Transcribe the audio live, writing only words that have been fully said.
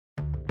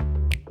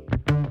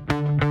Welcome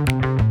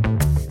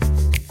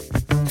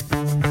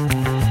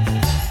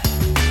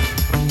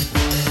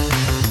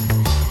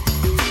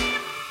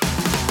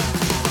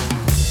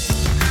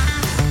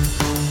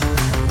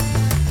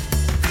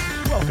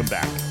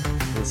back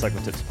to the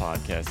Cycle Tips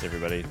Podcast,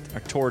 everybody. Our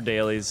tour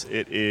dailies.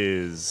 It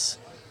is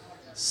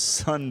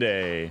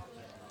Sunday,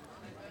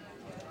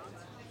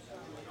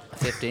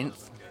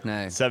 15th? No.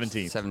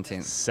 17th. 17th.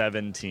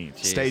 17th.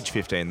 Jeez. Stage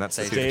 15. That's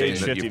the Stage 15 Stage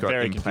that 50, you've got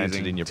very implanted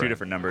confusing. in your Two brain.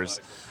 different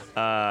numbers.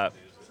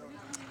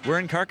 We're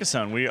in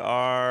Carcassonne.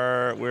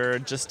 We're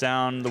just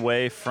down the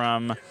way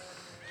from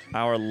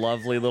our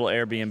lovely little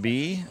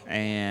Airbnb,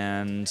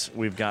 and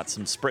we've got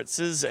some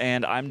spritzes,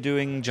 and I'm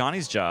doing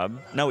Ian's job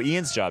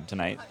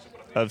tonight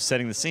of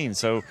setting the scene.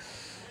 So,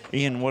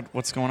 Ian,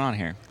 what's going on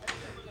here?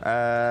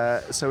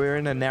 So we're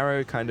in a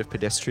narrow kind of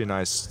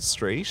pedestrianised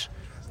street.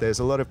 There's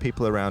a lot of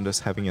people around us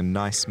having a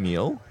nice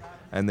meal,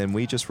 and then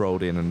we just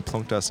rolled in and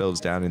plonked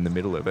ourselves down in the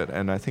middle of it.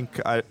 And I think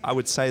I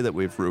would say that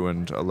we've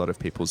ruined a lot of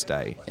people's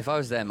day. If I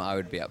was them, I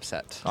would be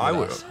upset. I with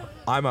would. us.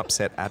 I'm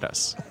upset at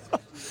us.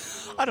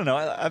 I don't know.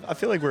 I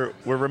feel like we're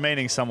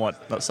remaining somewhat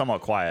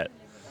quiet.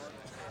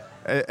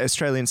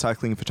 Australian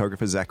cycling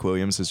photographer Zach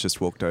Williams has just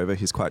walked over.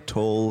 He's quite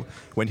tall.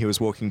 When he was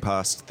walking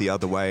past the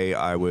other way,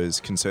 I was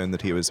concerned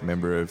that he was a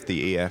member of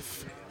the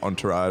EF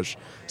entourage,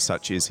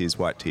 such as his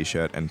white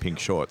t-shirt and pink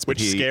shorts.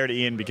 Which scared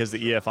Ian because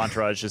the EF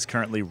entourage is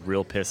currently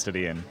real pissed at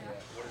Ian.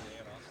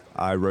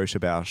 I wrote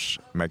about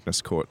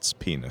Magnus Cort's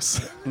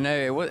penis. No,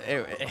 it was.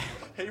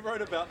 He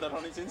wrote about that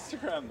on his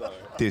Instagram, though.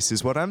 This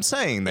is what I'm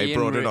saying. They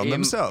brought it on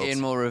themselves.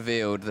 Ian Moore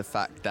revealed the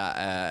fact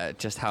that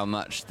just how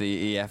much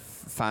the EF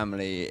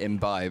family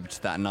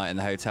imbibed that night in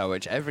the hotel,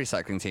 which every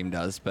cycling team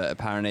does, but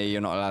apparently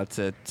you're not allowed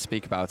to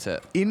speak about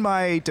it. In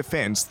my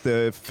defense,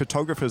 the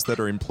photographers that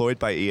are employed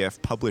by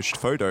EF published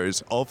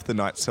photos of the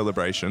night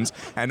celebrations,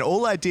 and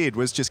all I did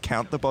was just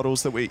count the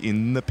bottles that were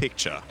in the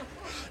picture.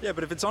 Yeah,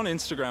 but if it's on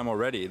Instagram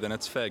already, then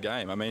it's fair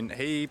game. I mean,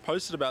 he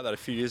posted about that a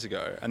few years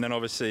ago, and then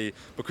obviously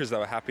because they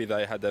were happy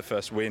they had their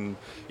first win,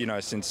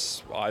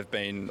 since I've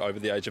been over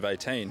the age of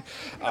 18,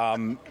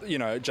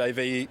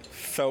 JV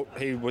felt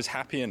he was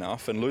happy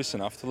enough and loose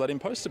enough to let him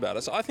post about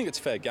it. So I think it's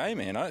fair game,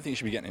 man. I don't think you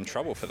should be getting in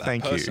trouble for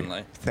that,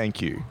 personally.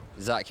 Thank you.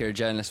 Zach, you're a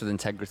journalist with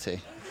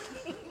integrity.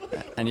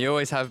 And you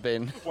always have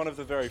been. One of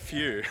the very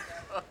few.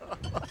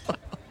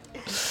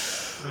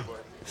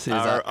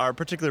 Our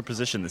particular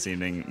position this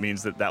evening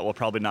means that will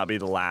probably not be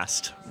the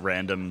last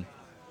random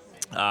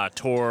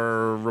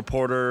tour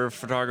reporter,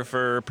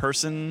 photographer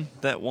person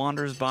that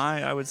wanders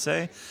by, I would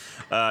say.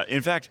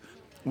 In fact,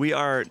 we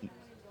are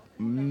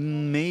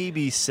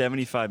maybe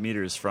 75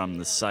 meters from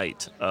the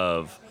site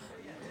of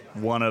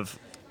one of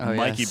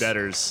Mikey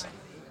Better's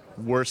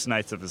worst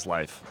nights of his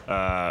life,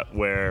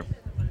 where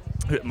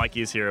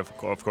Mikey is here, of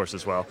course,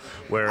 as well.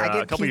 Where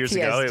a couple years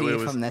ago, it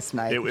was from this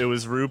night. It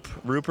was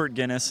Rupert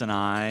Guinness and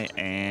I,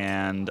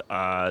 and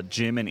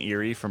Jim and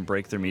Erie from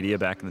Breakthrough Media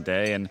back in the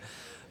day. And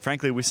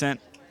frankly, we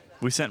sent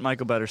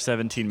Michael Better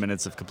 17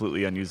 minutes of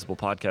completely unusable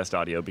podcast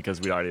audio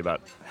because we already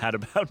had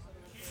about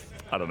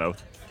I don't know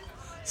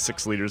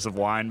 6 liters of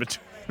wine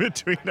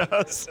between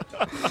us.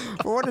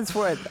 For what it's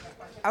worth,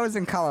 I was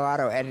in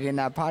Colorado editing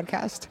that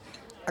podcast.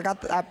 I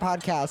got that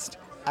podcast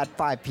at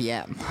 5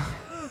 p.m.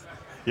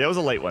 Yeah, it was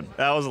a late one.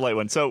 That was a late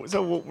one. So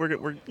we're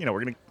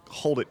gonna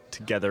hold it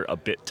together a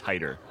bit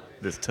tighter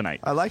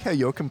tonight. I like how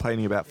you're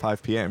complaining about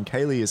 5 p.m.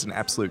 Kaylee is an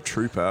absolute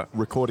trooper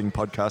recording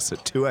podcasts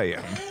at 2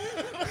 a.m.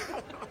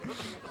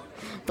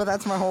 But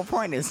that's my whole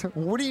point is,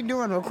 what are you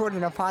doing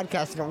recording a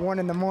podcast at 1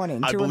 in the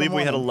morning, 2 I in the believe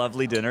we had a morning?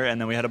 lovely dinner, and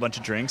then we had a bunch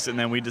of drinks, and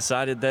then we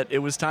decided that it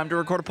was time to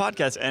record a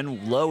podcast.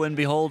 And lo and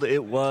behold,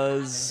 it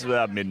was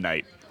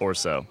midnight or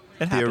so.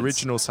 The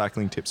original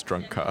Cycling Tips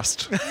drunk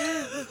cast.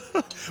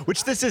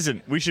 Which this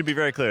isn't. We should be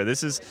very clear.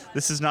 This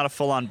is not a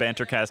full-on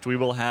bantercast. We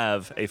will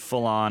have a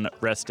full-on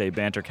rest day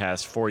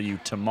bantercast for you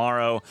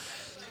tomorrow.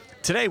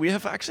 Today we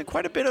have actually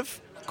quite a bit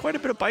of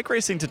bike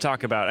racing to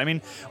talk about. I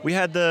mean, we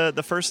had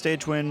the first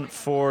stage win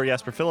for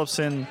Jasper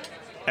Philipsen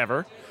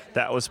ever.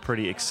 That was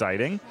pretty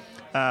exciting.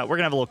 We're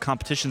gonna have a little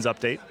competitions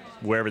update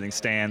where everything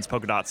stands,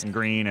 polka dots and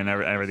green and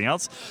everything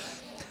else.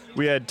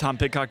 We had Tom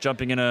Pidcock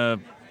jumping in a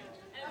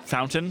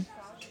fountain.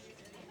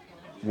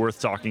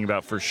 Worth talking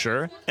about for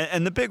sure.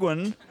 And the big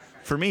one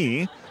for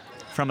me,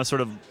 from a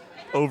sort of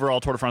overall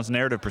Tour de France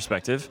narrative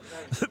perspective,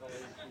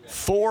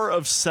 4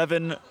 of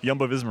 7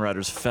 Jumbo-Visma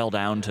riders fell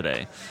down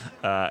today.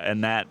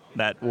 And that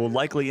will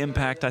likely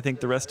impact, I think,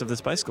 the rest of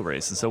this bicycle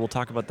race. And so we'll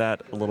talk about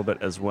that a little bit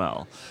as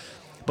well.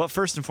 But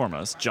first and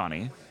foremost,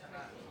 Johnny,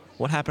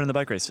 what happened in the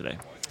bike race today?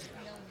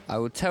 I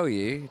will tell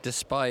you,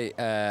 despite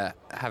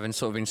having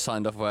sort of been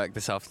signed off work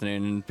this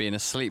afternoon and being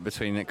asleep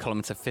between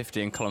kilometre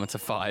 50 and kilometre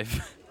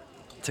 5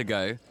 to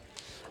go,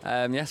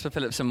 Jasper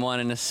Philipsen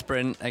won in a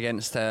sprint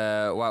against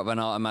Wout van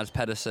Aert and Mads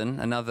Pedersen.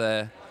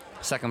 Another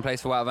second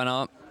place for Wout van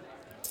Aert.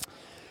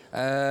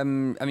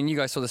 I mean, you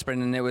guys saw the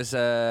sprint, and it was...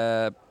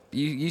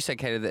 You said,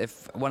 Kayla, that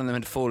if one of them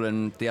had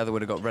fallen, the other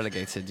would have got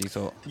relegated, you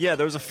thought? Yeah,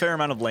 there was a fair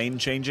amount of lane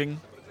changing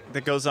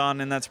that goes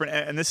on in that sprint.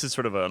 And this is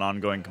sort of an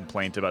ongoing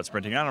complaint about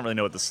sprinting. I don't really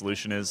know what the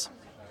solution is.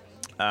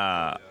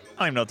 I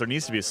don't even know if there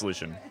needs to be a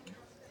solution.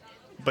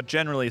 But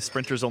generally,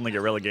 sprinters only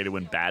get relegated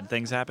when bad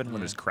things happen,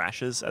 when there's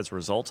crashes as a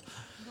result.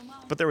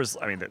 But there was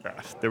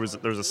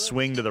a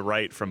swing to the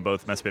right from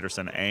both Mats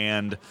Pedersen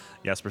and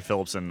Jasper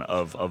Philipsen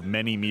of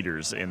many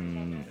meters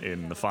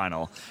in the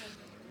final,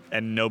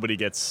 and nobody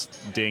gets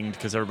dinged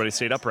because everybody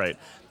stayed upright.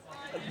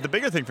 The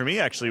bigger thing for me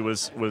actually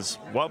was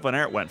Wout van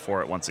Aert went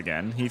for it once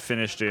again. He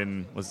finished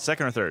in, was it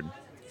second or third?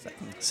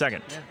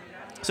 Second. Yeah.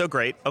 So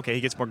great. Okay,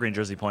 he gets more green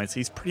jersey points.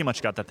 He's pretty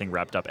much got that thing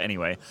wrapped up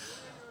anyway.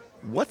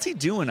 What's he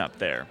doing up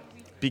there?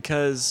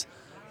 Because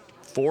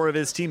three of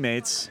his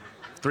teammates,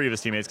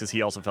 because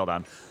he also fell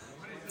down.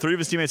 3 of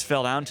his teammates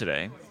fell down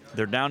today.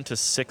 They're down to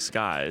 6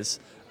 guys.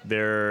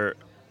 They're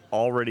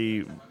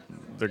going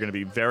to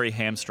be very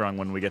hamstrung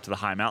when we get to the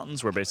high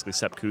mountains, where basically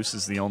Sepp Kuss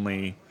is the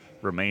only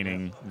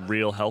remaining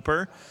real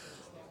helper.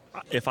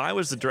 If I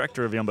was the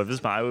director of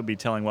Jumbo-Visma, I would be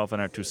telling Wout van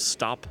Aert to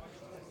stop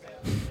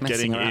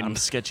getting in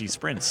sketchy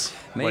sprints.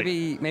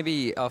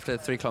 Maybe after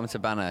the 3-kilometer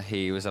banner,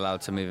 he was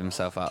allowed to move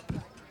himself up,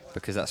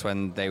 because that's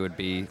when they would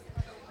be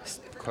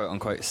quote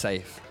unquote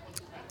safe.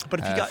 But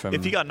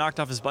if he got knocked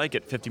off his bike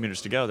at 50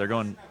 meters to go, they're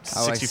going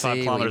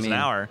 65 kilometers an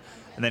hour,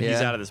 and then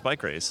he's out of this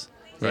bike race.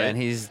 Right? Yeah, and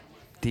he's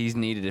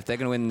needed. If they're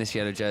going to win this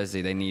yellow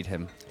jersey, they need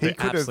him. He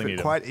could have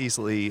quite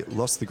easily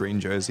lost the green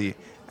jersey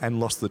and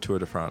lost the Tour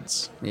de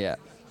France. Yeah,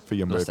 for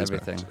Jumbo-Visma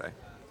today.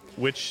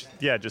 Which,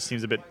 just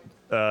seems a bit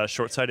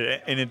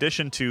short-sighted. In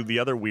addition to the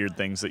other weird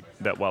things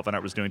that Wout van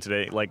Aert was doing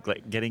today,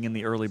 like getting in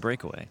the early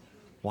breakaway.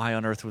 Why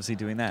on earth was he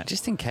doing that?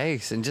 Just in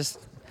case, and just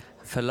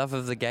for love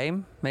of the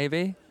game,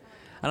 maybe.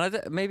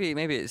 And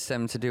maybe it's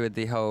to do with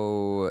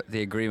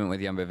the agreement with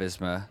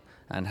Jumbo-Visma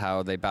and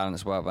how they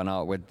balance Wout van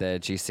Aert with their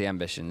GC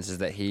ambitions, is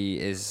that he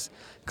is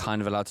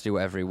kind of allowed to do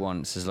whatever he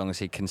wants as long as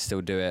he can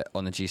still do it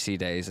on the GC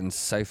days. And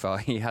so far,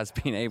 he has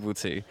been able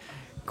to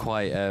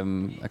quite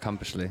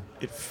accomplishly.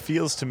 It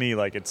feels to me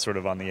like it's sort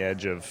of on the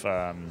edge of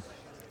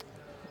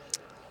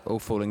all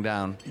falling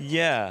down.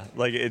 Yeah,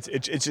 like it's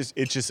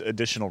just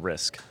additional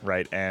risk,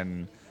 right?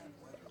 And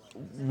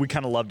we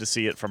kind of love to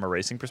see it from a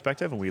racing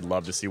perspective, and we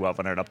love to see Wout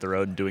van Aert up the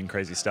road doing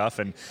crazy stuff.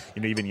 And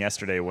even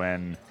yesterday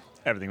when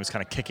everything was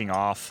kind of kicking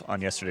off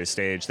on yesterday's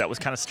stage, that was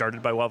kind of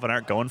started by Wout van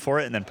Aert going for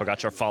it, and then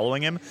Pogacar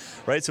following him,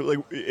 right?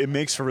 So it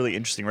makes for really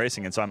interesting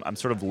racing. And so I'm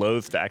sort of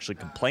loath to actually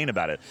complain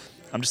about it.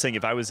 I'm just saying,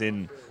 if I was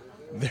in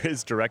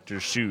his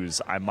director's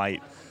shoes, I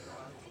might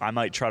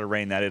try to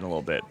rein that in a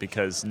little bit,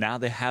 because now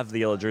they have the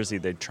yellow jersey,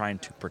 they're trying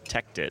to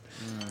protect it.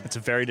 It's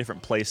a very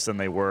different place than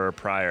they were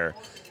prior,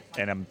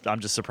 and I'm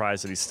just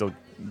surprised that he's still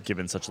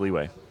given such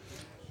leeway.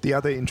 The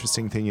other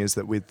interesting thing is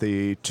that with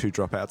the 2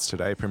 dropouts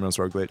today, Primoz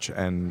Roglic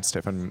and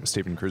Steven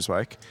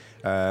Kruijswijk,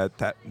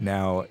 that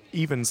now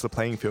evens the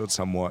playing field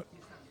somewhat.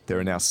 There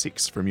are now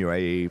 6 from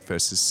UAE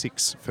versus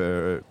 6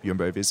 for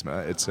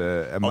Jumbo-Visma. It's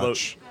although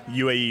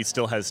UAE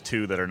still has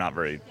 2 that are not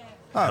very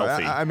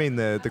healthy. I mean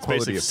the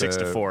quality of 6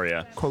 to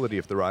 4, quality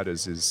of the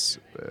riders is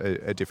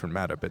a different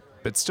matter,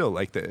 but still,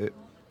 like it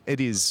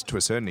is to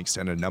a certain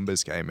extent a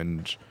numbers game,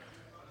 and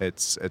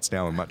it's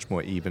now a much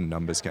more even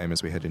numbers game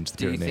as we head into the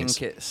Pyrenees. Do you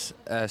think it's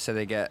so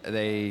they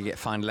get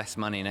fined less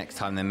money next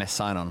time they miss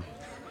sign on?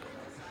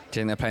 Do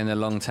you think they're playing the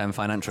long-term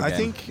financial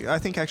game? I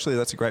think actually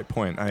that's a great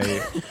point.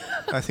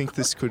 I think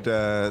this could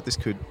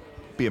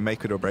be a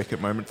make it or break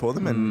it moment for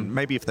them, and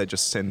maybe if they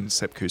just send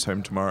Sepp Kuss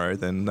home tomorrow,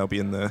 then they'll be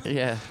in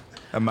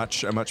a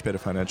much better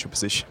financial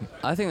position.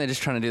 I think they're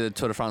just trying to do the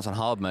Tour de France on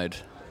hard mode.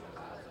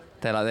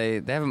 They're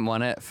like they haven't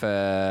won it for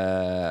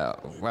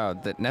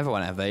they never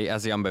won it, have they?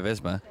 As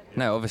Jumbo-Visma,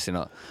 no, obviously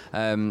not.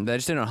 They're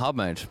just doing it on hard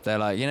mode. They're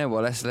like, you know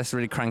what? Let's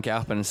really crank it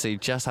up and see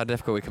just how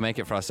difficult we can make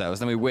it for ourselves.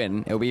 Then we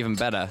win, it'll be even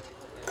better.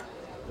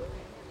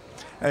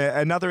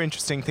 Another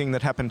interesting thing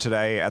that happened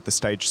today at the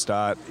stage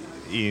start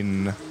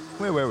in,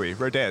 where were we?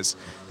 Rodez,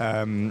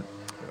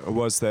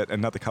 was that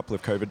another couple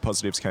of COVID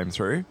positives came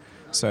through.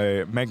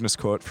 So Magnus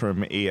Cort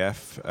from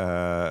EF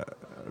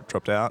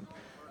dropped out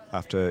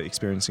after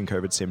experiencing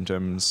COVID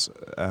symptoms.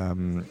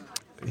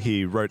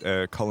 He wrote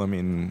a column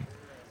in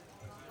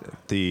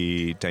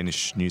the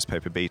Danish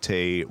newspaper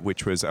BT,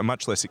 which was a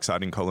much less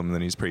exciting column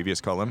than his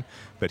previous column,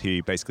 but he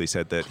basically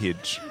said that he'd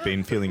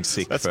been feeling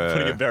sick. That's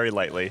putting it very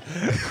lightly.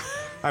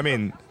 I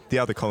mean, the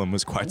other column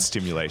was quite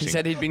stimulating. He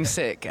said he'd been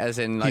sick, as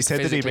in like he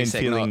said that he'd been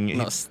sick, feeling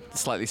not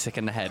slightly sick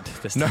in the head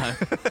this time.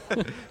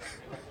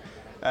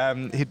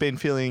 He'd been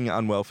feeling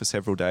unwell for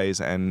several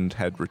days and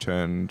had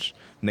returned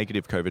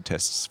negative COVID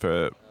tests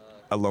for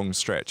a long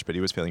stretch, but he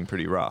was feeling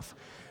pretty rough.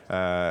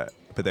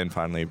 But then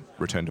finally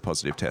returned to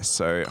positive tests.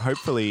 So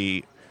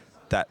hopefully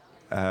that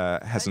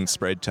hasn't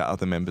spread to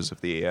other members of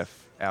the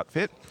EF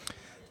outfit.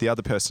 The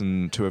other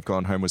person to have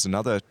gone home was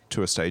another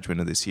Tour stage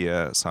winner this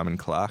year, Simon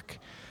Clark.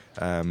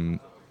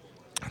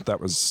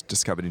 That was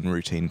discovered in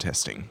routine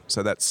testing.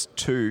 So that's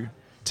 2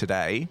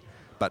 today,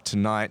 but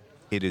tonight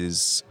it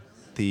is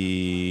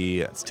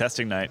It's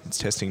testing night. It's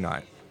testing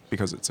night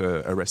because it's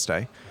a rest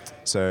day.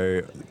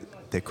 So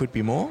there could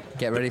be more.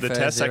 Get ready for the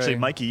test. 0. Actually,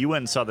 Mikey, you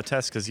went and saw the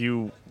test because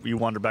you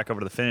wandered back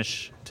over to the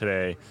finish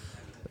today.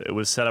 It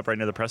was set up right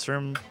near the press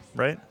room,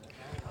 right?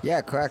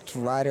 Yeah, correct.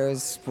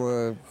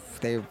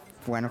 They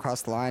went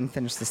across the line,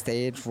 finished the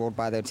stage, rolled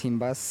by their team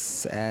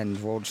bus, and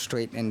rolled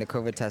straight into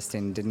COVID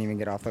testing. Didn't even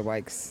get off their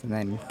bikes, and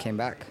then came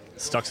back.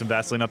 Stuck some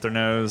Vaseline up their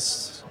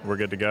nose. We're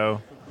good to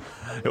go.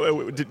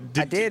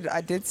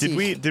 I did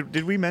see.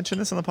 Did we mention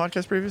this on the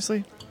podcast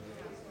previously?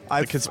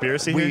 The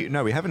conspiracy theory?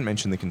 No, we haven't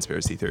mentioned the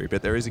conspiracy theory,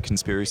 but there is a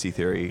conspiracy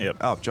theory. Yep.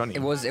 Oh, Johnny.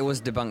 It was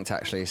debunked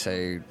actually.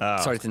 So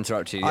sorry to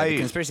interrupt you. Yeah, the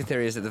conspiracy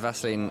theory is that the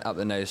Vaseline up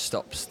the nose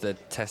stops the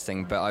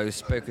testing. But I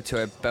spoke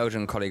to a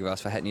Belgian colleague of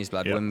ours for Het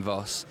Nieuwsblad, Yep. Wim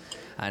Vos,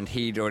 and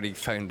he'd already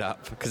phoned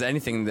up because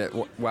anything that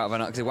Wout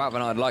van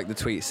Aert liked the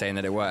tweet saying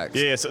that it works.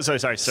 Yeah.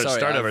 Sorry.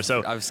 Start over.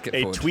 So I've skipped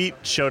a forward. tweet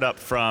showed up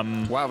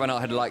from Wout van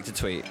Aert had liked a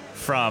tweet.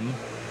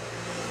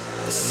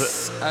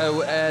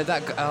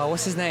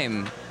 What's his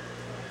name?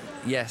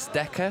 Yes,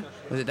 Dekker.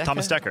 Was it Dekker?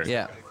 Thomas Dekker.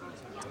 Yeah.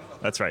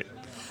 That's right.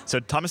 So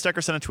Thomas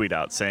Dekker sent a tweet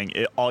out saying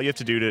all you have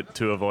to do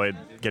to avoid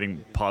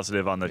getting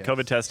positive on the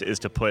COVID test is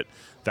to put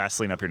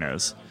Vaseline up your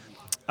nose.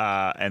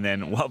 And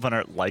then Wout van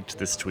Aert liked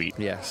this tweet.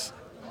 Yes.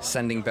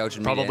 Sending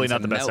Belgian Probably media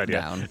not the best into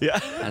idea. meltdown. Yeah.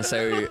 And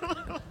so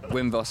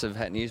Wim Vos of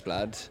Het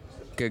Nieuwsblad,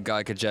 good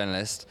guy, good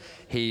journalist,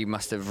 he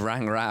must have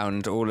rang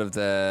round all of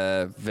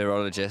the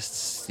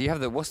virologists. You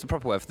have what's the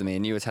proper word for them,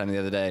 Ian? You were telling me the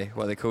other day.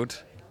 What are they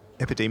called?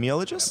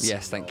 Epidemiologists?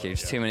 Yes, thank you.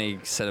 It's too many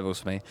syllables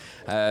for me.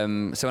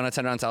 So when I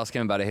turned around to ask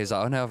him about it, he was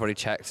like, "Oh no, I've already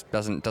checked.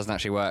 Doesn't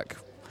actually work."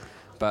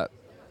 But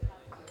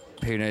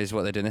who knows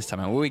what they're doing this time?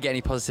 Will we get any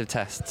positive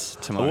tests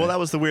tomorrow? Well, that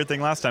was the weird thing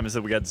last time is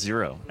that we got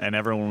 0, and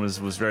everyone was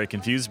very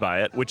confused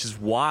by it, which is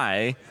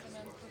why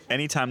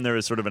anytime there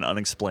is sort of an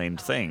unexplained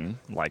thing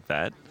like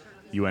that,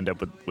 you end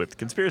up with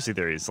conspiracy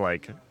theories,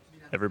 like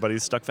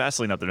everybody's stuck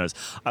Vaseline up their nose.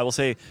 I will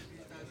say,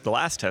 the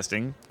last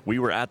testing, we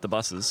were at the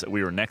buses.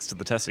 We were next to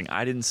the testing.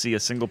 I didn't see a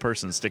single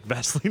person stick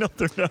Vaseline up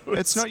their nose.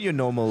 It's not your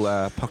normal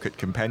pocket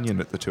companion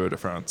at the Tour de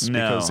France.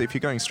 No. Because if you're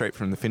going straight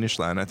from the finish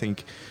line, I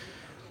think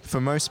for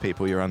most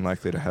people you're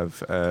unlikely to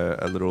have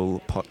a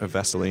little pot of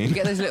Vaseline. you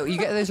get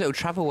those little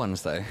travel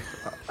ones though.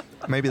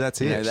 Maybe that's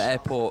You it. know,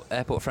 the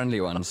airport friendly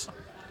ones.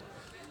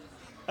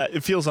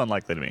 It feels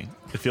unlikely to me.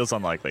 It feels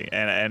unlikely.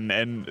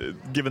 And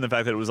given the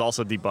fact that it was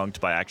also debunked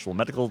by actual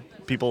medical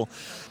people,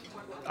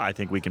 I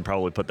think we can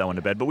probably put that one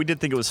to bed. But we did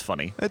think it was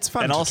funny. It's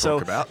fun and to also,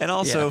 talk about. And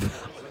also, Yeah.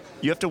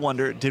 you have to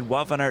wonder, did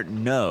Wout van Aert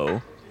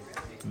know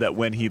that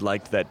when he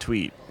liked that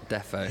tweet,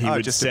 Defo. he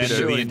would just a send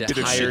bit of- the bit of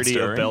entirety of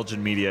shit-stirring.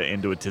 Belgian media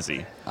into a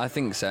tizzy? I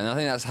think so, and I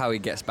think that's how he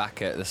gets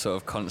back at the sort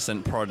of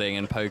constant prodding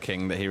and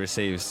poking that he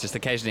receives. Just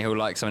occasionally he'll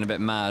like something a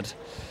bit mad.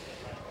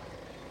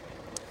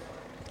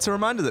 It's a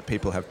reminder that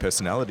people have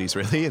personalities,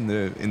 really, in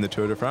the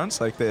Tour de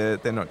France. Like they're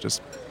not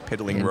just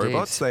peddling Indeed.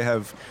 robots. They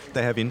have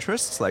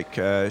interests like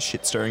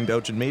shit stirring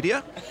Belgian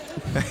media,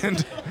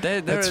 and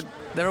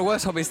There are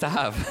worse hobbies to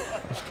have.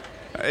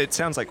 it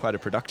sounds like quite a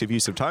productive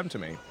use of time to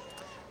me.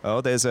 Oh,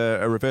 there's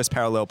a reverse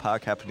parallel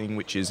park happening,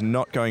 which is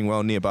not going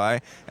well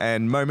nearby.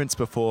 And moments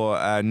before,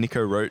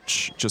 Nico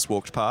Roach just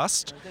walked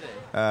past,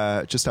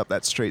 just up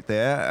that street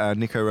there.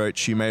 Nico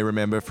Roach, you may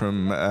remember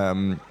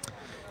from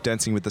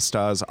Dancing with the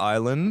Stars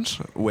Island,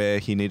 where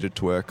he needed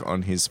to work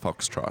on his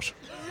foxtrot.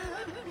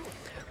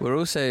 We're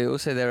also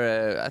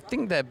there are, I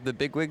think they're the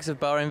bigwigs of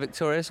Bahrain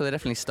Victoria, so they're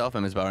definitely staff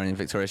members of Bahrain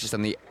Victoria. It's just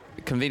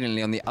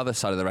conveniently on the other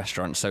side of the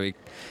restaurant, so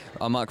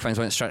our microphones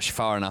won't stretch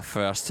far enough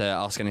for us to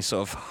ask any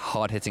sort of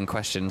hard-hitting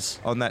questions.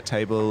 On that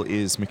table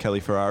is Michele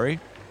Ferrari.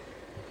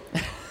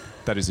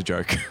 That is a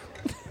joke.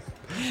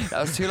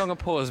 That was too long a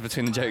pause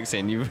between the jokes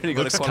in. You've really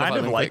got Looks to qualify kind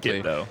of them like quickly.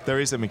 it, though. There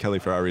is a Michele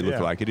Ferrari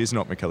lookalike. It is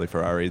not Michele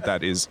Ferrari.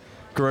 That is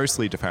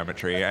grossly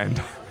defamatory,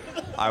 and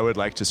I would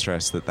like to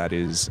stress that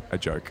is a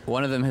joke.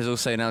 One of them has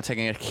also now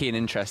taken a keen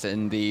interest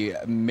in the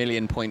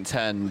million-point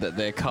turn that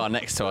the car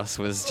next to us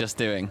was just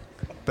doing.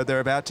 But they're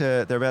about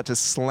to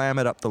slam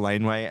it up the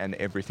laneway, and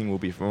everything will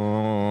be.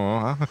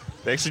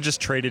 They actually just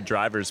traded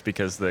drivers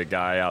because the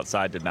guy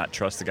outside did not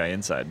trust the guy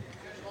inside.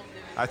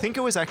 I think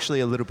it was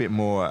actually a little bit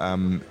more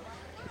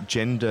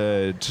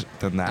gendered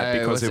than that, Oh,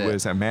 because was it it?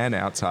 was a man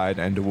outside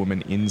and a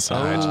woman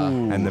inside,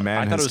 Oh. and the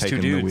man I thought has it was two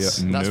taken the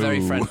dudes. wheel. That's No.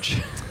 very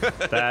French.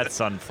 That's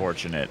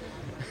unfortunate.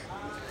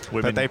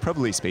 Women, But they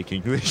probably speak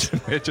English.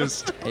 They're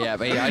just Yeah,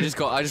 but yeah, I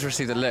just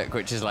received a look,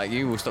 which is like,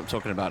 you will stop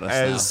talking about us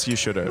as you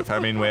should have. I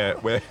mean, we're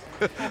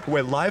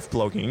live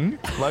blogging,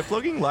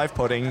 live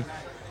podding.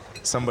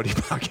 Somebody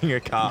parking a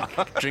car.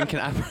 now. Drinking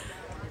apple.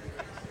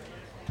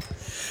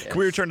 can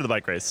we return to the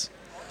bike race?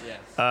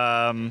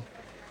 Yeah.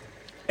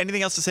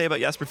 Anything else to say about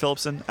Jasper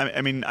Philipsen?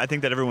 I mean, I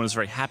think that everyone was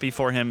very happy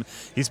for him.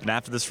 He's been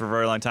after this for a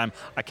very long time.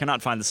 I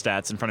cannot find the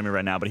stats in front of me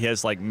right now, but he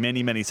has like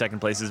many, many second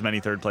places,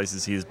 many third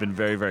places. He has been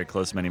very, very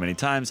close many, many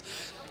times.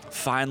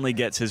 Finally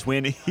gets his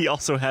win. He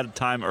also had a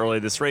time early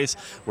this race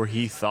where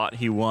he thought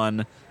he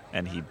won,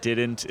 and he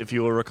didn't, if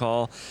you will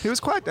recall. He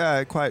was quite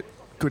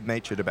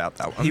good-natured about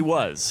that one. He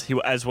was.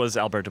 As was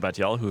Alberto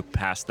Battiol, who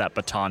passed that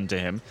baton to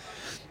him.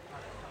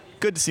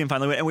 Good to see him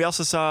finally win. And we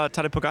also saw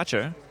Tadej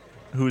Pogacar,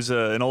 who's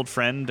an old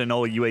friend, an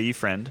old UAE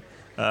friend,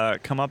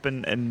 come up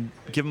and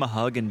give him a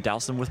hug and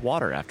douse him with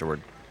water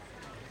afterward.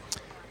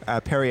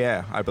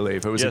 Perrier, I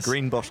believe. It was Yes. a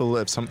green bottle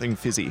of something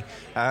fizzy.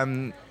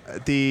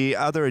 The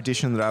other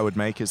addition that I would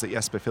make is that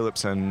Jesper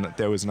Philipsen,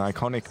 there was an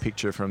iconic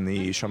picture from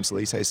the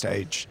Champs-Élysées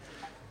stage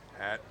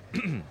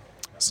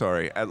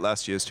at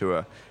last year's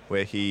tour,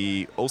 where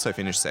he also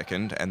finished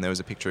second, and there was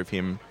a picture of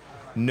him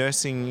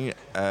nursing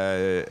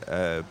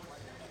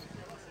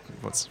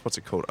what's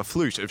it called? A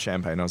flute of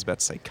champagne. I was about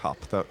to say cup.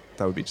 That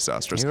would be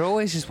disastrous. You're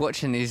always just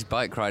watching these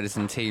bike riders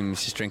and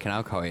teams just drinking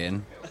alcohol,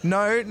 Ian.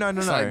 No.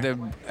 It's like the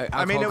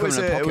I mean, it was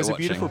a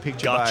beautiful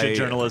picture Gotcha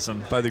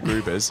journalism. by the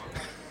Grubers.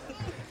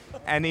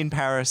 And in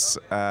Paris,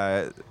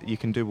 you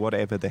can do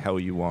whatever the hell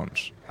you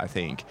want, I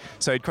think.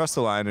 So he'd crossed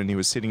the line and he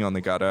was sitting on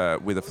the gutter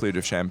with a flute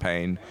of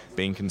champagne,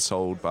 being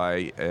consoled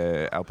by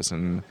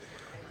Alpecin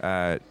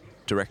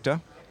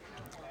director,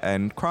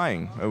 and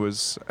crying. It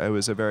was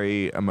a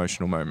very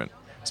emotional moment.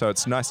 So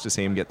it's nice to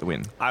see him get the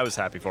win. I was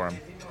happy for him.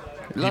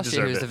 Last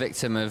year he was deserved the it.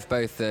 victim of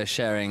both the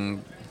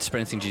sharing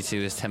sprinting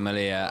GT with Tim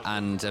Malia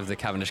and of the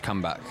Cavendish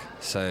comeback.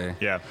 So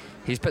Yeah.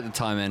 he's put the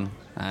time in,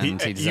 and he You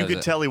deserves could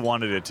it. tell he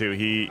wanted it too.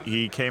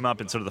 He came up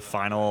in sort of the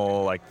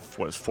final, like,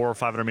 what was 400 or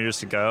 500 meters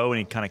to go, and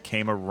he kind of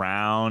came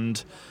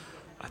around,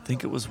 I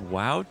think it was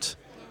Wout.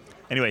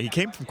 Anyway, he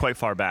came from quite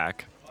far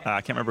back.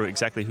 I can't remember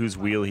exactly whose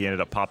wheel he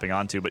ended up popping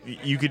onto, but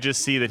you could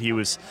just see that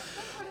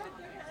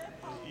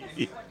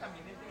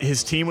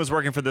his team was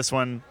working for this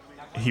one.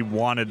 He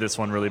wanted this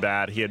one really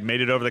bad. He had made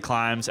it over the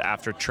climbs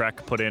after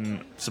Trek put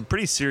in some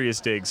pretty serious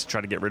digs to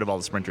try to get rid of all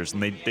the sprinters,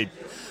 and they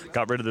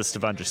got rid of the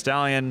Stavanger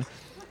Stallion.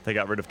 They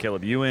got rid of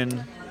Caleb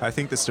Ewan. I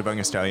think the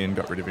Stavanger Stallion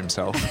got rid of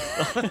himself.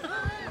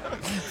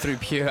 through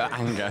pure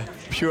anger.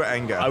 Pure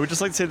anger. I would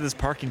just like to say that this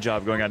parking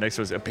job going on next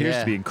to us appears Yeah.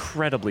 to be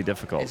incredibly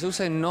difficult. It's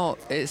also not.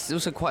 It's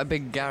also quite a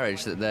big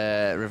garage that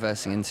they're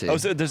reversing into. Oh,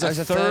 so there's a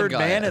third guy,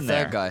 man in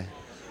there. Third guy.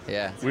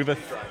 Yeah, We have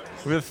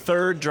a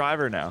third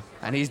driver now.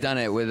 and he's done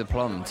it with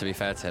aplomb. To be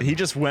fair to him, He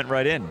just went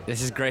right in.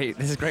 this is great.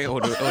 This is great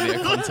audio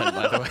content,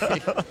 by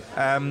the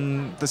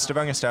way. The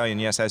Stavanger Stallion,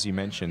 yes, as you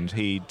mentioned,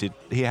 he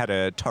had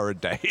a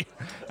torrid day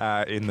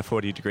in the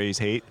 40 degrees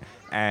heat,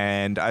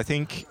 and I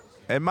think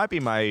it might be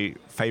my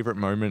favorite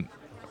moment,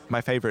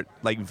 my favorite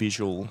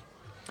visual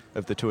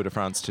of the Tour de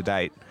France to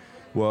date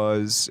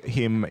was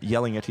him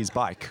yelling at his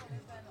bike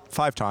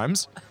 5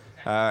 times,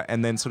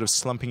 and then sort of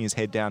slumping his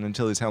head down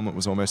until his helmet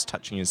was almost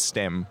touching his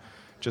stem,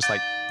 just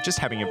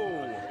having It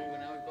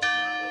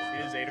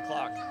is 8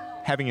 o'clock.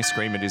 a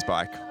scream at his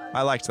bike.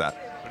 I liked that.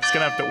 We're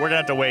gonna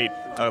have to wait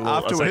a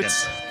Afterwards,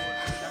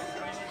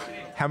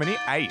 second. how many?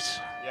 8.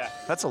 Yeah.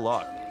 That's a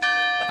lot.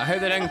 I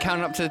hope they don't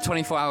count up to the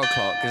 24-hour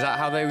clock. Is that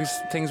how those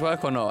things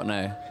work or not?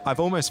 No. I've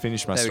almost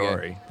finished my There we go.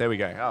 story. There we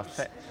go.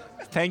 Oh,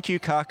 thank you,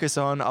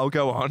 Carcassonne. I'll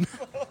go on.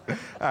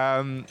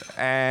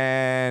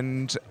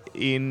 And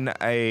in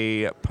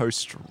a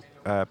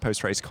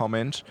post-race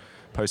comment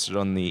posted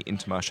on the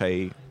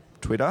Intermarché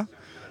Twitter,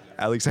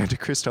 Alexander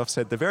Kristoff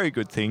said the very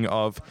good thing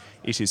of,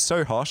 "It is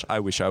so hot, I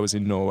wish I was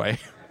in Norway."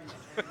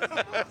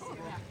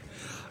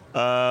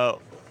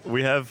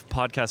 We have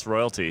podcast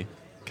royalty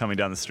coming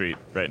down the street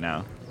right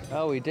now.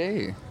 Oh, we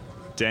do.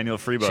 Daniel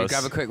Freebos. Should we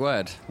grab a quick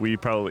word? He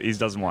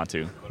doesn't want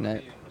to. No,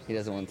 he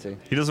doesn't want to.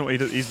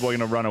 He's going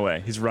to run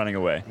away. He's running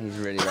away. He's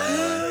really running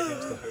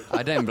away.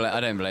 I don't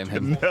blame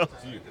him. No.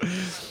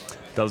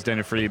 That was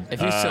Daniel Freeb.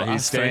 If you still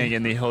he's ask staying for-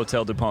 in the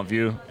Hotel du Pont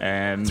View,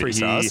 and 3 he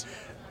stars.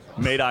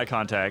 made eye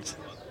contact.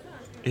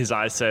 His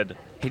eyes said,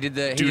 He did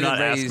the. "Do he did not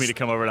the ask raised, me to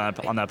come over on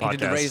that podcast." He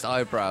did the raised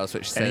eyebrows,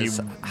 which And he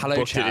says "Hello,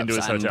 booked it chaps," into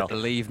his and hotel.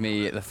 "Leave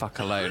me the fuck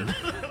alone."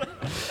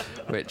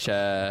 Which,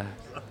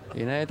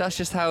 that's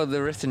just how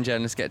the written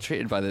journalists get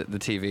treated by the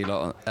TV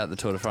lot at the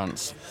Tour de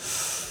France.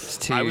 It's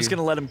too, I was going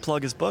to let him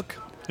plug his book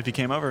if he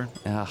came over,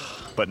 Ugh.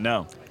 but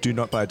no. Do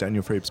not buy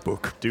Daniel Freeb's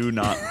book. Do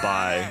not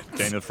buy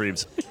Daniel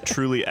Freeb's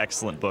truly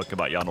excellent book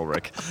about Jan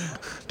Ullrich.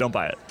 Don't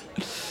buy it.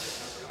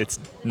 It's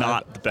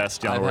not the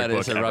best Jan I've Ullrich heard book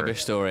it's a ever.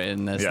 rubbish story,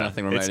 and there's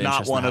nothing remotely It's not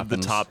interesting one that of the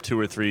happens. top 2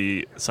 or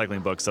 3 cycling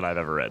books that I've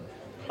ever read.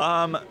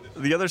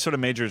 The other sort of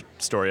major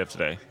story of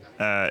today,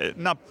 I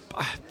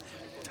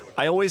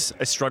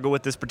struggle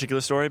with this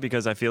particular story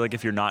because I feel like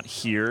if you're not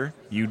here,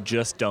 you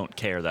just don't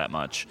care that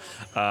much.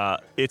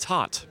 It's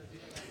hot.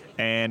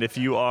 And if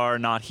you are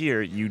not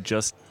here, you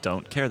just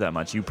don't care that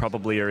much. You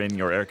probably are in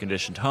your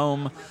air-conditioned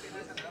home,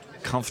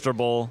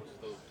 comfortable,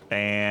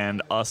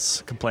 and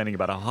us complaining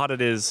about how hot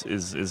it is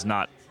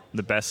not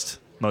the best,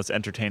 most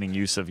entertaining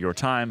use of your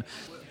time.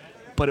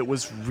 But it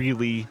was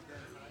really,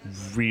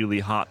 really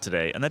hot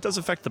today, and that does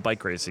affect the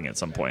bike racing at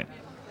some point.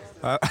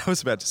 I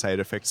was about to say it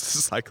affects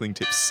the Cycling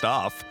Tips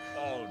staff.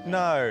 Oh,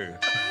 no.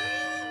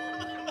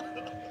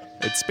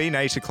 It's been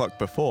 8 o'clock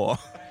before.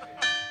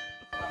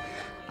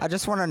 I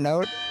just want to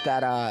note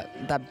that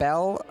that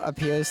bell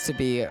appears to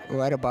be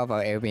right above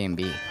our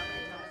Airbnb.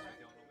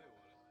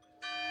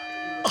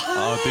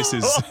 Oh, this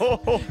is...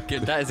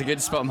 Good, that is a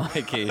good spot,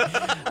 Mikey.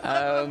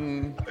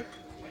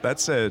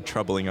 That's a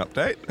troubling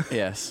update.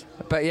 Yes,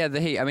 but yeah,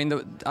 the heat. I mean,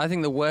 I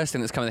think the worst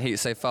thing that's come of the heat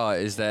so far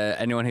is that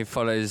anyone who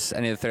follows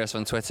any of the 3S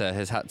on Twitter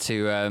has had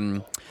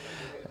to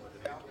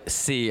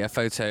see a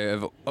photo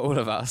of all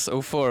of us,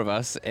 all four of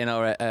us, in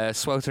our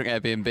sweltering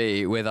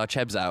Airbnb with our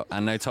chebs out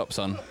and no tops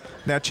on.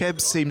 Now,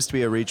 chebs seems to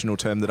be a regional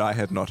term that I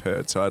had not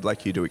heard, so I'd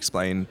like you to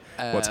explain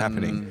what's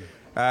happening.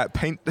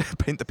 Paint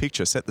the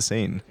picture, set the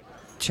scene.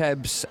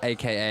 Chebs,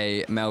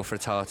 aka male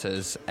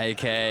frittatas,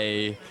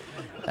 aka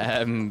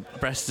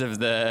breasts of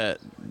the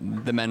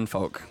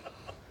menfolk.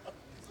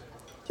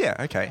 Yeah,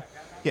 okay.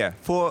 Yeah,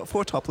 four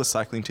topless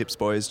cycling tips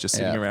boys just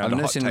sitting around I've a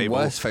never hot seen table.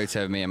 the worst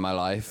photo of me in my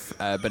life,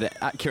 but it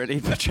accurately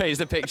portrays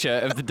the picture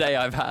of the day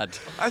I've had.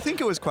 I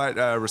think it was quite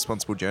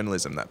responsible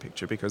journalism, that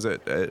picture, because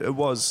it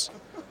was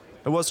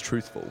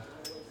truthful.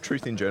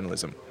 Truth in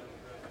journalism.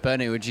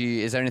 Bernie,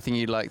 is there anything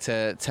you'd like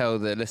to tell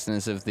the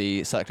listeners of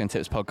the Cycling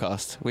Tips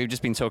podcast? We've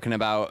just been talking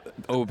about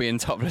all being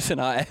topless in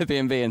our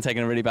Airbnb and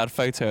taking a really bad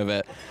photo of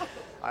it.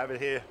 I have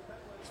it here.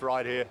 It's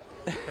right here.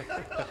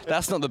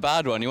 That's not the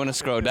bad one. You want to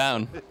scroll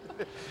down.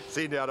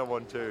 Seen the other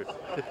one too.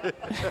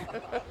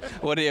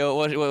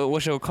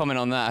 What's your comment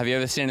on that? Have you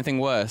ever seen anything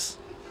worse?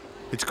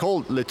 It's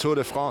called Le Tour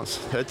de France.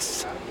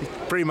 It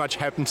pretty much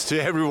happens to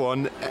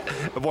everyone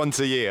once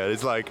a year.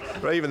 It's like,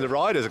 even the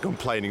riders are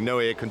complaining, no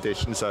air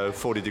conditioning, so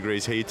 40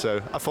 degrees heat.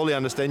 So I fully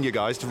understand you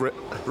guys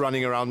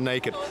running around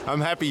naked.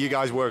 I'm happy you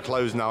guys wear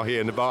clothes now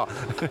here in the bar.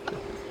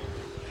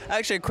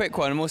 Actually, a quick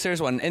one, a more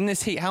serious one. In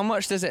this heat, how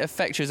much does it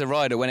affect you as a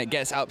rider when it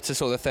gets up to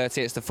sort of the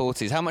 30s to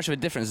 40s? How much of a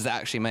difference does it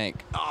actually make?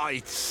 Oh,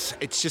 it's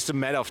just a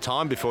matter of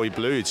time before you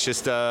blow. It's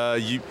just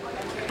you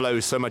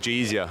blow so much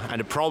easier. And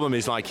the problem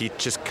is, like, you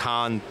just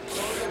can't,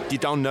 you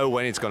don't know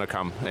when it's going to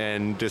come.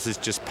 And this is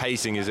just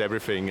pacing is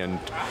everything. And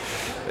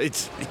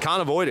you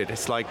can't avoid it.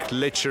 It's like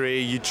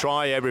literally you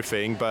try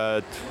everything,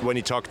 but when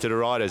you talk to the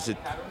riders,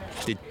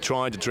 they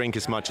try to drink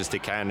as much as they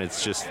can.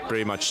 It's just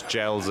pretty much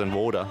gels and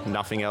water,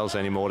 nothing else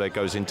anymore that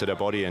goes into their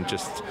body. And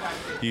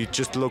you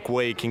just look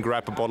where you can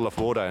grab a bottle of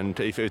water, and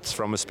if it's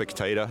from a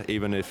spectator,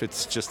 even if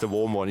it's just a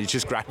warm one, you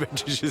just grab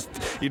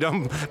it. You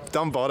don't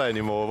bother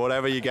anymore.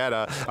 Whatever you get.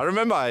 I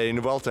remember in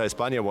Vuelta a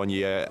España one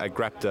year, I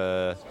grabbed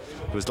it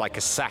was like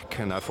a sack,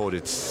 and I thought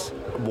it's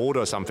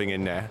water or something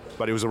in there,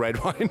 but it was a red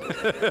wine.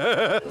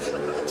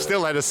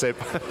 Still had a sip.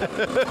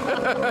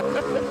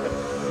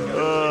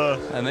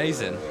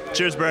 Amazing.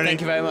 Cheers, Bernie.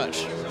 Thank you very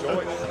much.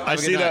 I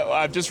see night. that.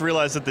 I've just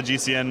realized that the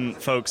GCN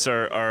folks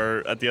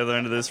are at the other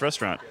end of this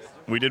restaurant.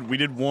 We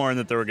did warn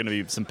that there were going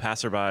to be some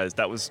passerbys.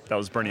 That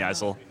was Bernie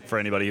Eisel, for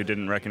anybody who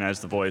didn't recognize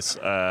the voice.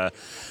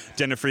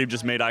 Daniel Friebe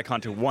just made eye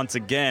contact once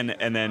again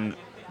and then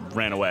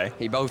ran away.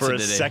 He bolted, for a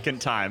did he? second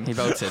time. He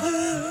bolted.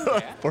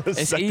 For a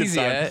It's second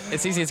time.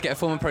 easier to get a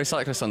former pro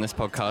cyclist on this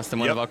podcast than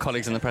one Yep. of our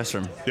colleagues in the press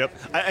room. Yep.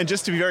 And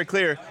just to be very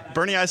clear,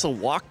 Bernie Eisel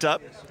walked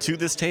up to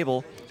this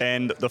table,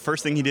 and the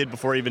first thing he did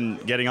before even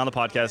getting on the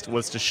podcast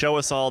was to show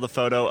us all the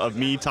photo of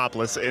me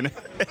topless in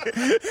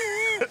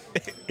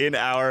in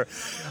our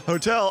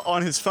hotel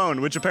on his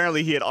phone, which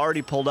apparently he had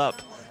already pulled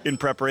up in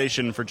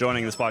preparation for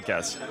joining this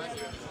podcast.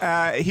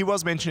 He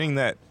was mentioning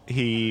that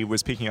he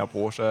was picking up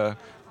water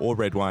or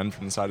red wine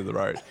from the side of the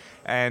road.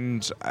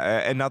 And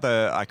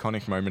another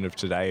iconic moment of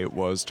today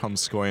was Tom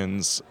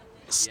Scoyens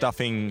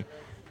stuffing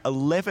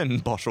 11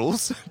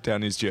 bottles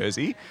down his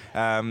jersey.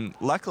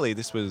 Luckily,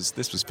 this was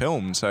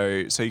filmed, so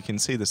you can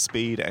see the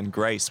speed and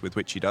grace with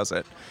which he does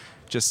it.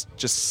 Just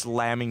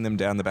slamming them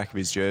down the back of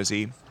his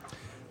jersey.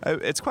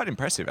 It's quite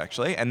impressive,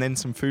 actually. And then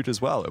some food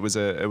as well. It was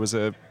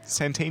a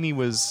Santini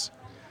was.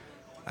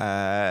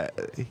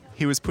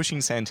 He was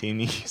pushing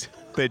Santini,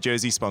 their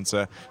jersey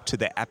sponsor, to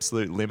their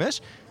absolute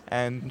limit,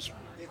 and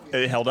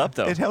It held up,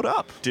 though. it held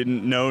up.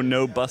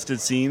 No busted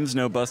seams,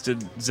 no busted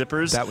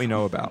zippers. That we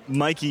know about.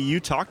 Mikey, you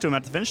talked to him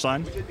at the finish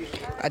line.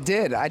 I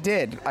did.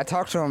 I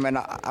talked to him, and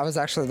I was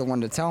actually the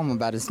one to tell him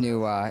about his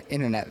new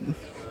internet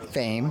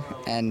fame.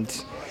 And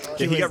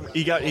He got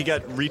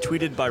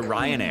retweeted by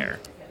Ryanair,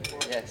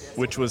 Yes.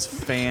 which was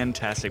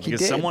fantastic He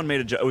because did. someone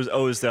made a joke. It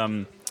was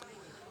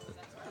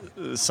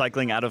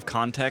Cycling Out of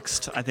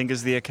Context, I think,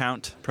 is the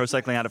account. Pro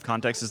Cycling Out of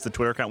Context is the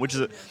Twitter account, which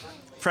is,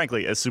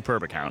 frankly, a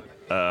superb account.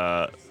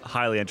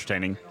 Highly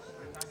entertaining.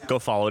 Go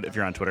follow it if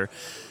you're on Twitter.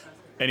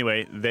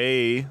 Anyway,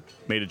 they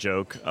made a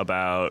joke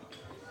about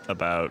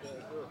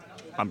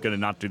I'm going to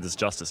not do this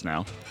justice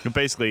now. But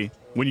basically,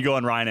 when you go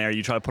on Ryanair,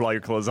 you try to put all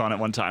your clothes on at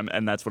one time,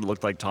 and that's what it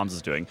looked like Tom's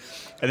is doing.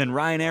 And then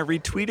Ryanair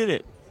retweeted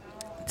it.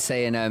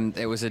 Saying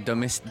it was a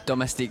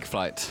domestique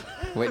flight,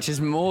 which is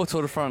more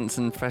Tour de France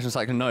and professional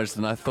cycling knowledge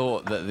than I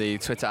thought that the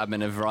Twitter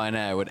admin of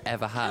Ryanair would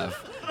ever have.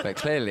 But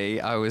clearly,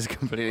 I was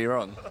completely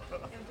wrong.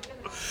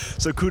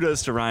 So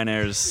kudos to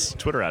Ryanair's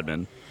Twitter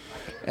admin.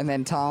 And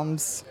then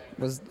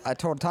I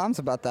told Tom's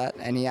about that,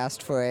 and he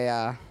asked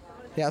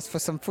for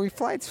some free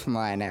flights from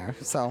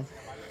Ryanair. So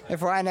if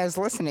Ryanair's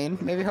listening,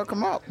 maybe hook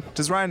him up.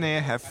 Does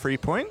Ryanair have free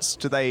points?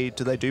 Do they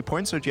do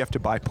points, or do you have to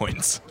buy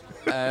points?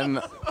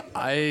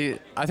 I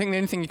think the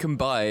only thing you can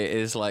buy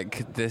is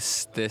like the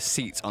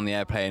seat on the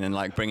airplane and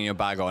like bringing your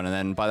bag on, and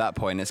then by that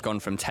point it's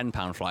gone from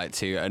 £10 flight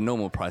to a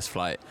normal price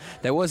flight.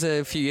 There was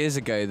a few years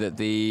ago that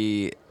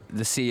the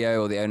CEO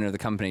or the owner of the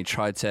company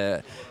tried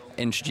to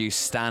introduce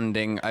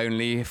standing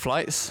only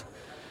flights,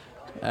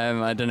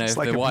 I don't know if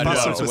like the a wider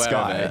bus world's of the aware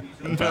sky. of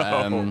it.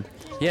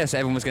 But, yes,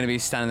 everyone was going to be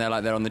standing there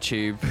like they're on the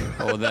tube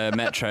or the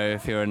metro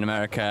if you're in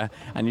America,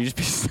 and you'd just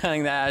be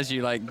standing there as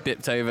you like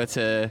dipped over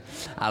to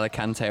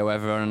Alicante or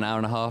wherever on an hour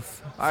and a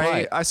half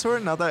flight. I saw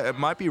another, it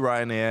might be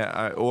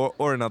Ryanair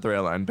or another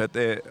airline, but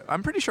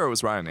I'm pretty sure it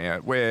was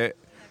Ryanair, where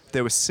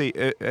there was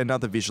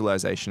another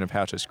visualization of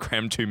how to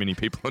cram too many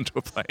people onto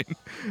a plane,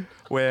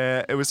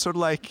 where it was sort of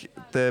like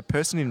the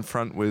person in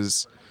front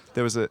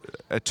there was a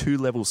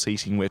 2-level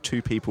seating where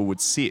 2 people would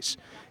sit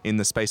in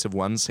the space of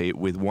one seat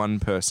with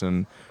one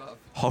person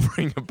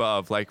hovering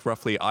above, like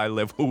roughly eye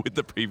level with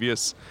the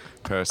previous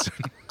person.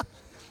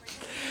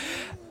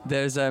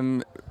 There's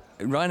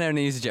Ryanair and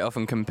EasyJet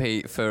often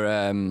compete for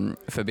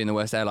being the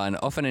worst airline.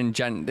 Often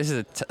in this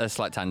is a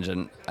slight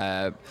tangent,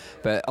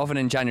 but often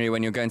in January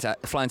when you're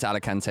flying to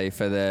Alicante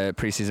for the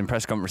pre-season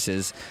press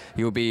conferences,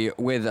 you'll be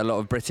with a lot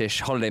of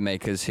British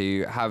holidaymakers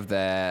who have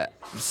their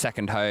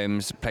second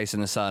homes, place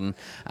in the sun,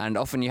 and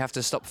often you have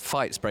to stop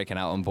fights breaking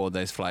out on board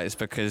those flights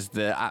because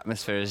the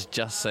atmosphere is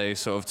just so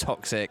sort of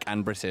toxic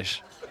and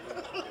British.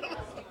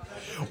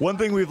 One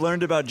thing we've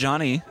learned about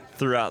Johnny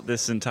throughout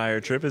this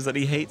entire trip is that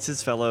he hates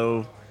his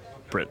fellow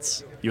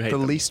Brits. You hate The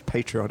them. least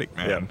patriotic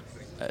man.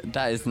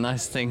 That is the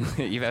nicest thing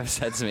that you've ever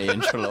said to me in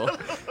Trelaw.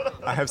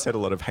 I have said a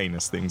lot of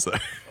heinous things, though.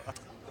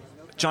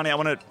 Johnny, I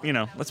want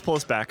to, let's pull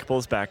us back.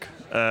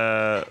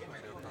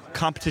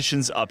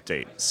 Competitions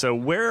update. So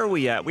where are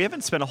we at? We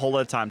haven't spent a whole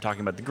lot of time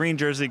talking about the green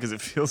jersey because it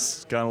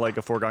feels kind of like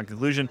a foregone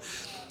conclusion.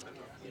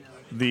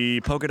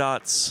 The polka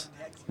dots,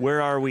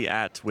 where are we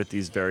at with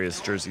these various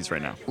jerseys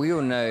right now? We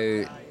all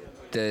know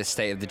the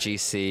state of the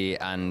GC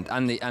and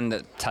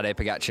that Tadej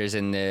Pogacar is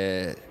in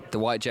the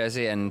white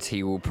jersey, and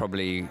he will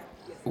probably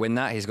win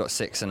that. He's got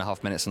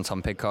 6.5 minutes on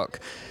Tom Pidcock.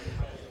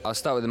 I'll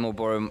start with the more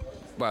boring,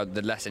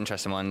 the less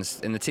interesting ones.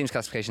 In the team's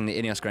classification, the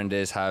Ineos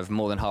Grenadiers have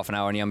more than half an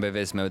hour on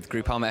Jumbo-Visma, with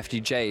Groupama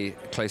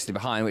FDJ closely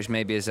behind, which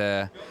maybe is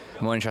a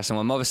more interesting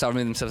one. Movistar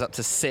moved themselves up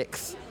to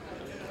 6th,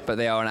 but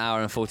they are an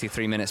hour and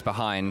 43 minutes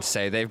behind,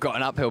 so they've got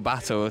an uphill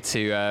battle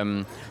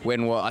to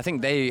win what I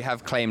think they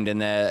have claimed in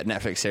their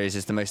Netflix series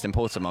is the most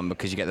important one,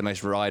 because you get the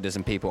most riders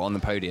and people on the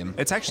podium.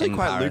 It's actually in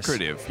quite Paris.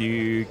 lucrative.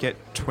 You get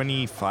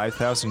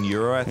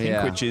 €25,000, I think,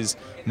 Yeah. which is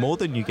more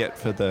than you get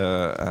for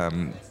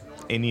the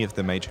any of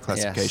the major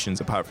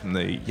classifications apart from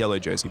the yellow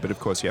jersey. But of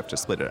course, you have to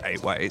split it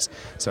 8 ways,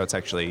 so it's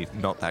actually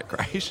not that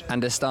great.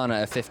 And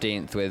Astana are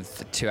 15th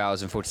with 2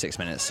 hours and 46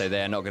 minutes, so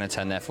they're not going to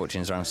turn their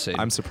fortunes around soon.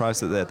 I'm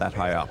surprised that they're that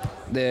high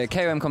up. The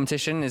KOM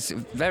competition is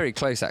very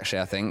close, actually,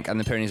 I think, and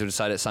the Pyrenees will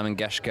decide it. Simon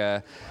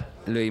Geschke,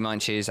 Louis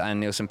Manches and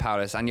Nielsen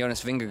Paulus and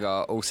Jonas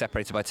Vingegaard all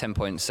separated by 10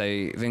 points, so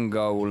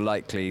Vingegaard will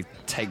likely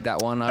take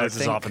that one, I would As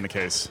think. is often the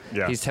case.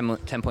 Yeah. He's 10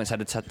 points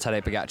ahead of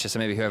Tadej Pogacar, so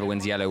maybe whoever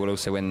wins yellow will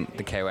also win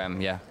the KOM,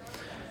 yeah.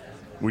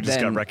 We just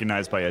Then- got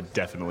recognized by a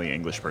definitely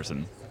English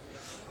person.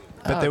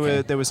 But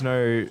okay. there was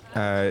no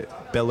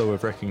bellow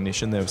of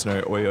recognition. There was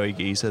no oi oi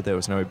geezer. There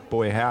was no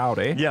boy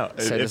howdy. Yeah, So it if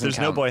doesn't there's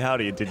no count. boy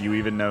howdy, did you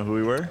even know who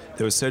we were?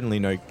 There was certainly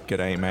no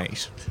g'day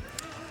mate.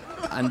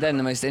 And then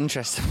the most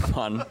interesting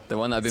one, the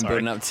one that I've been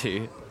Sorry. building up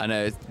to, I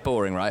know it's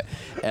boring, right?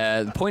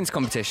 The points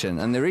competition.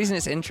 And the reason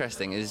it's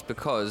interesting is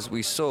because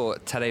we saw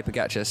Tadej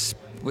Pogacar,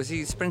 was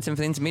he sprinting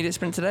for the intermediate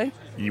sprint today?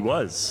 He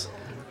was.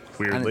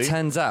 And Weirdly. it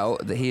turns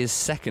out that he is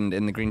second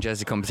in the green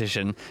jersey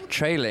competition,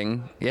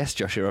 trailing, yes,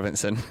 Joshua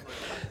Robinson,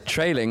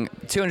 trailing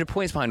 200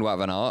 points behind Wout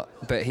van Aert,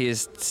 but he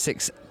is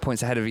 6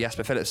 points ahead of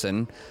Jasper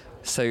Philipsen.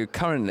 So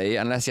currently,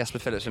 unless Jasper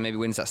Philipsen maybe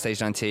wins that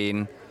stage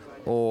 19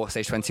 or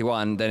stage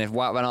 21, then if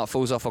Wout van Aert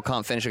falls off or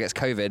can't finish or gets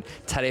COVID,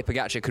 Tadej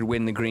Pogacar could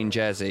win the green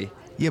jersey.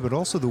 Yeah, but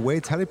also the way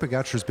Tadej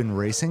Pogacar has been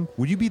racing,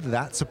 would you be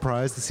that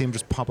surprised to see him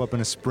just pop up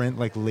in a sprint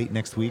like late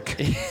next week?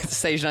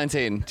 Stage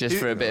 19, just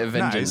for a bit of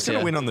No, vengeance. he's going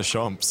to win on the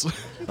Champs.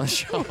 on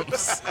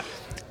Champs.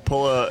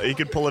 He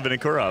could pull a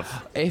Vinokurov.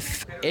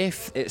 If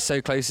it's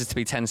so close as to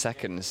be 10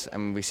 seconds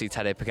and we see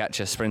Tadej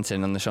Pogacar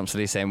sprinting on the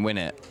Champs-Élysées and win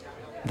it,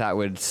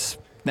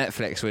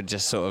 Netflix would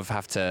just sort of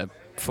have to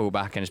fall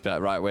back and just be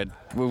like, right,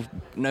 we'll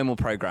no more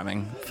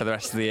programming for the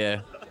rest of the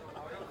year.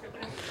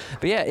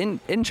 But yeah,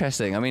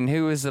 interesting. I mean,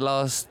 who was the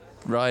last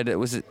rider?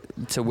 Was it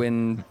to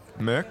win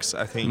Merckx,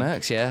 I think.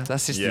 Merckx? Yeah,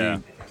 that's just Yeah.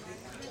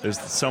 There's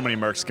so many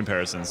Merckx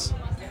comparisons.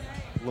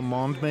 Le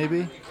Monde,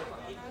 maybe?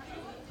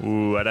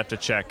 Ooh, I'd have to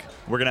check.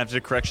 We're going to have to do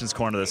corrections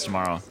corner this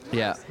tomorrow.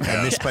 yeah.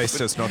 And this place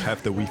does not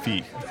have the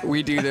Wi-Fi.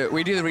 We do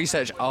the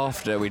research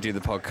after we do the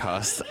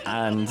podcast,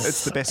 and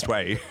It's the best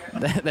way.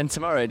 then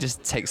tomorrow it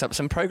just takes up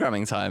some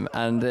programming time,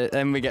 and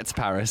then we get to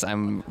Paris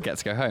and get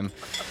to go home.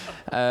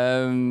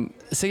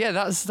 So yeah,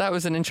 that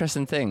was an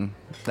interesting thing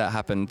that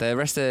happened. The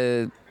rest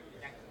of,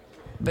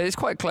 but it's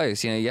quite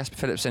close. You know, Jasper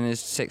Philipsen is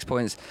 6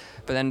 points,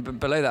 but then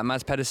below that,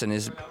 Mads Pedersen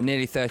is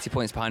nearly 30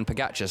 points behind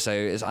Pogacar. So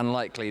it's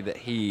unlikely that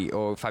he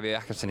or Fabio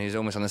Jakobsen, who's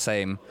almost on the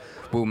same,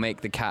 will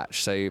make the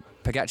catch. So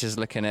Pogacar's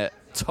looking at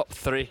top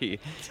 3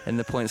 in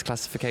the points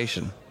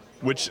classification.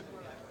 Which,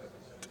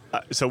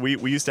 so we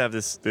used to have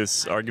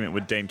this argument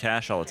with Dane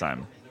Cash all the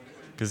time,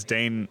 because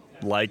Dane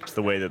liked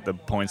the way that the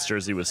points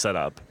jersey was set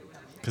up,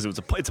 because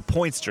it's a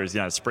points jersey,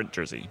 not a sprint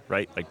jersey,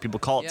 right? Like people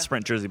call it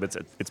sprint jersey, but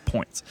it's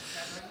points.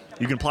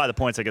 You can apply the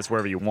points, I guess,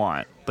 wherever you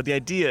want. But the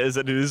idea is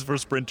that it is for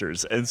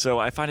sprinters, and so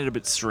I find it a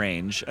bit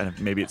strange, and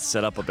maybe it's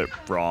set up a bit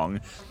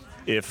wrong,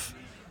 if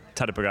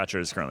Tadej Pogačar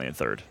is currently in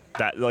third.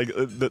 That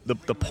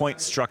the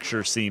point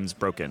structure seems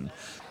broken,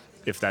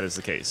 if that is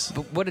the case.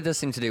 But what it does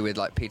seem to do with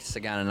like Peter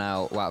Sagan and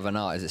now Wout van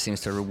Aert is it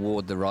seems to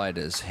reward the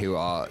riders who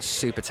are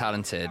super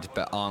talented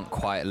but aren't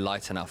quite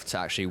light enough to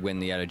actually win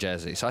the yellow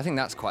jersey. So I think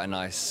that's quite a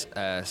nice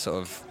sort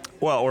of...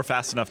 Well, or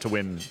fast enough to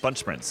win bunch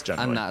sprints,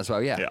 generally. And that as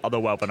well, yeah.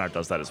 Although Wout van Aert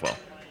does that as well.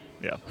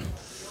 Yeah.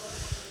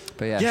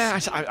 But yeah.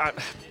 Yeah,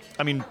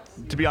 I mean,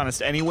 to be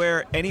honest,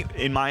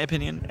 in my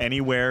opinion,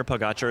 anywhere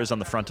Pogačar is on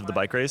the front of the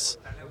bike race,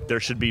 there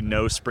should be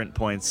no sprint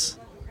points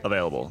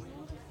available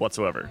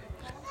whatsoever.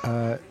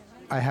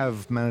 I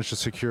have managed to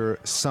secure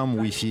some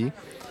Wi-Fi.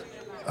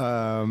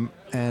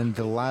 And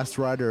the last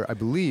rider, I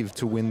believe,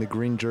 to win the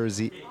green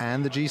jersey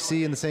and the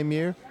GC in the same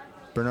year,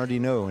 Bernard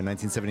Hinault in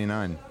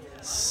 1979.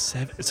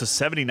 So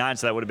 79,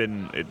 so that would have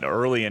been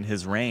early in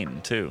his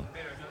reign, too.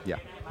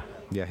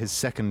 Yeah, his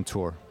second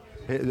tour.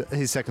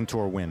 His second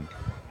tour win.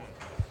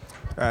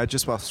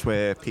 Just whilst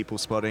we're people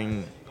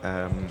spotting,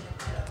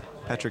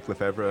 Patrick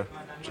Lefevre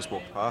just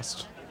walked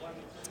past,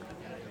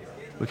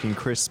 looking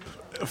crisp.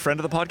 A friend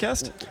of the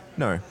podcast?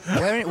 No.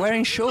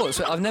 Wearing shorts.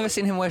 I've never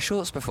seen him wear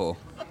shorts before.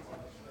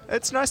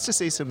 It's nice to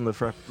see some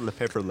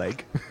Lefevre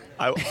leg.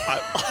 I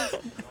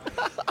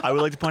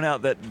would like to point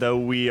out that though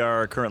we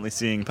are currently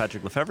seeing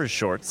Patrick Lefevre's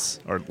shorts,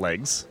 or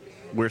legs,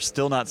 we're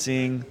still not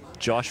seeing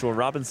Joshua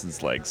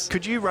Robinson's legs.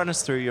 Could you run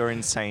us through your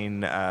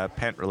insane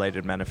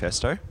pant-related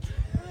manifesto?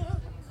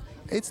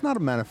 It's not a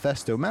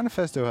manifesto.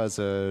 Manifesto has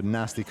a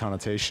nasty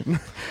connotation.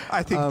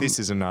 I think this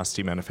is a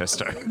nasty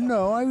manifesto.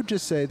 No, I would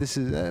just say this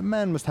is a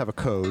man must have a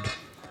code,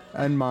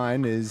 and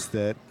mine is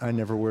that I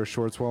never wear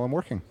shorts while I'm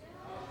working.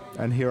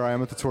 And here I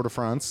am at the Tour de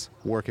France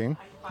working.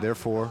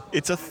 Therefore,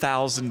 it's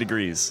 1,000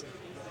 degrees.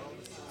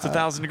 It's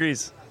 1,000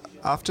 degrees.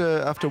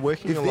 After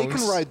working if along... they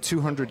can ride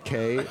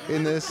 200K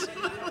in this,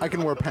 I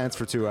can wear pants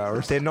for 2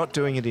 hours. They're not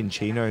doing it in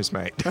chinos,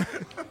 mate.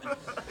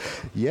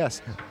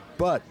 Yes,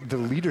 but the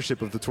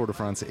leadership of the Tour de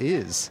France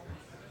is.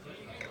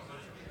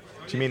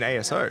 Do you mean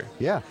ASO?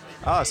 Yeah.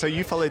 Ah, so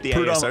you followed the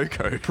ASO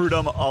code.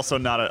 Prudhomme, also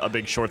not a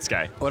big shorts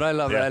guy. What I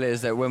love earlier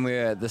is that when we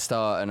were at the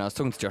start, and I was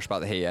talking to Josh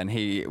about the heat, and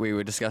we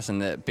were discussing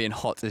that being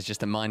hot is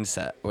just a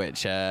mindset,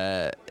 which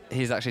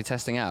he's actually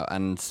testing out,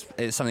 and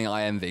it's something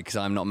I envy because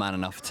I'm not man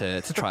enough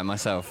to try it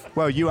myself.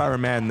 Well, you are a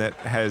man that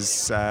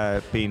has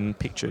been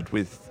pictured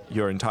with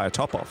your entire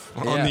top off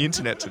on the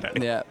internet today.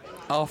 Yeah,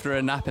 after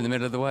a nap in the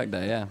middle of the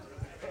workday, yeah.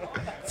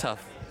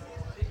 Tough.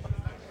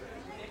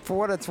 For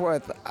what it's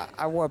worth,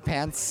 I wore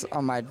pants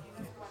on my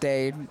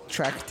day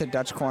trek to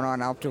Dutch Corner on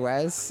Alpe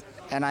d'Huez,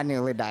 and I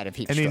nearly died of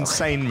heat An stroke.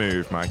 insane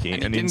move, Mikey.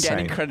 And you didn't get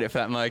any credit for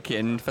that, Mikey,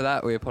 and for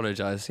that we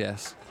apologise,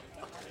 yes.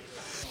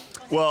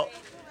 Well,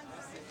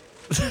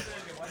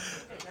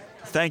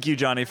 thank you,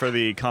 Johnny, for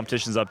the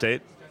competitions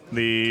update.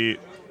 The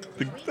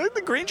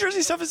green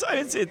jersey stuff is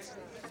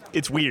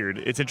it's weird.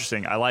 It's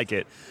interesting. I like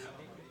it.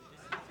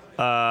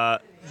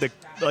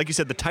 Like you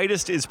said, the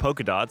tightest is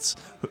polka dots.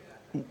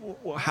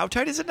 How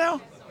tight is it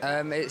now?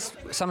 It's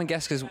Simon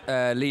Gesker's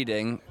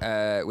leading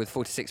with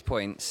 46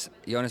 points.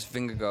 Jonas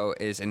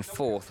Vingegaard is in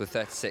fourth with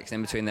 36.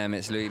 In between them,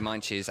 it's Louis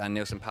Meintjes and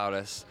Nilson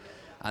Paulus.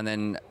 And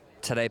then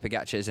Tadej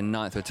Pogačar is in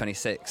ninth with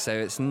 26. So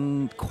it's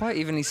quite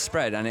evenly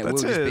spread, and That's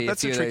will just be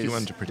that's a few a tricky of those,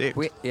 one to predict.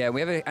 We have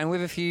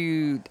a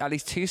few, at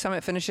least two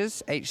summit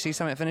finishes, HC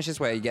summit finishes,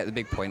 where you get the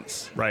big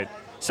points. Right.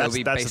 So it'll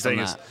be that's based the thing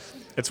on is, that.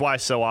 it's why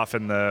so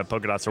often the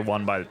polka dots are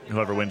won by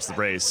whoever wins the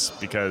race,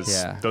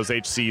 because those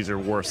HCs are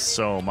worth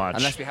so much.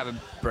 Unless we have a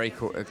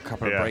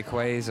couple of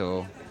breakaways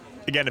or...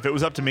 Again, if it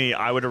was up to me,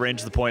 I would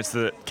arrange the points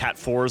that Cat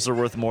 4s are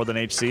worth more than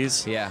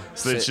HCs. Yeah.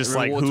 So it's just it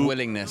like rewards who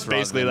willingness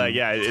basically rather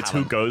than it's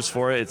who talent. goes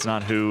for it. It's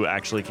not who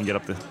actually can get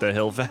up the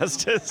hill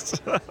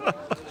fastest.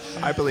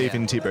 I believe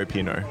in Thibaut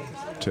Pinot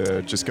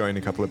to just go in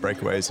a couple of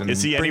breakaways and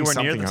Is he bring anywhere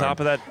near something the top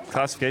home. of that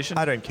classification?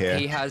 I don't care.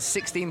 He has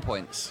 16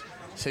 points,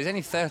 so he's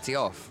only 30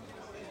 off.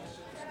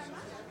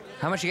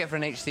 How much you get for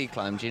an HC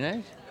climb, do you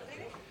know?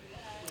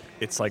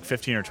 It's like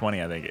 15 or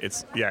 20, I think.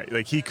 It's like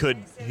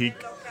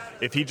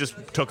if he just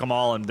took them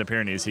all in the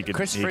Pyrenees, he could.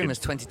 Chris he Froome could- has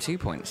 22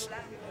 points.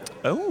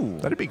 Oh,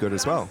 That'd be good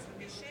as well.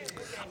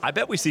 I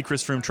bet we see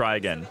Chris Froome try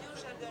again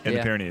in the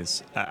Yeah.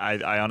 Pyrenees.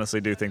 I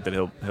honestly do think that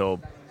he'll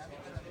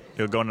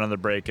go on another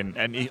break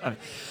and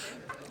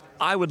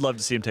I would love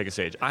to see him take a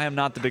stage. I am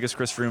not the biggest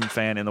Chris Froome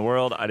fan in the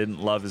world. I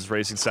didn't love his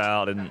racing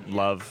style. I didn't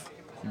love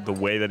the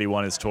way that he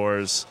won his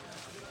tours.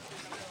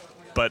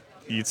 But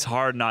it's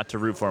hard not to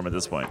root for him at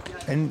this point.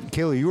 And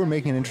Kayla, you were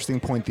making an interesting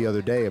point the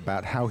other day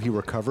about how he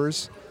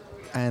recovers,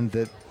 and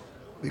that.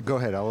 Go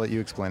ahead, I'll let you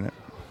explain it.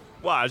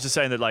 Well, I was just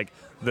saying that, like,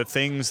 the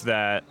things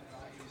that,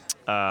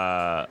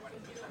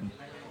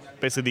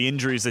 basically the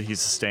injuries that he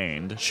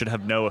sustained should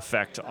have no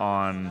effect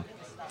on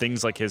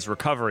things like his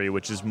recovery,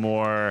 which is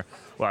more,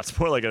 it's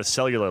more like a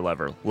cellular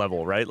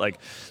level, right? Like,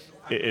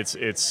 it's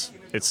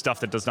stuff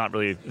that does not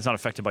really, it's not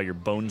affected by your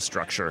bone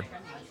structure.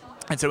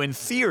 And so in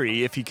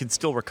theory, if he can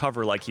still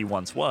recover like he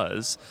once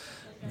was,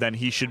 then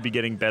he should be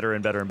getting better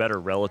and better and better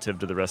relative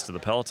to the rest of the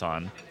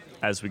peloton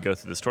as we go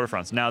through this Tour de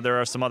France. Now, there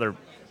are some other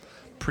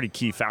pretty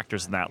key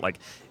factors in that, like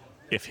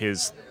if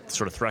his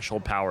sort of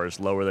threshold power is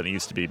lower than it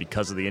used to be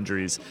because of the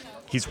injuries,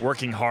 he's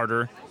working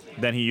harder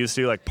than he used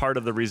to. Like, part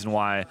of the reason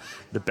why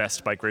the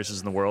best bike racers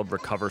in the world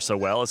recover so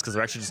well is because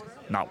they're actually just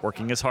not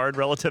working as hard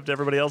relative to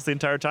everybody else the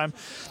entire time.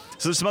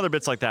 So there's some other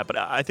bits like that, but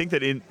I think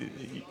that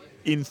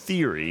in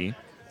theory,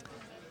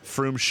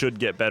 Froome should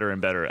get better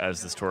and better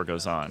as this tour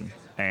goes on.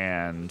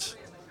 And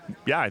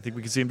yeah, I think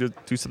we can see him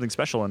do something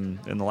special in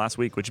the last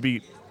week, which would be,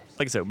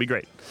 like I said, would be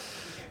great.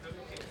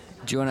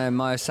 Do you want a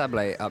Mayo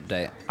Sablé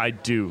update? I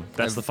do.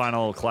 That's the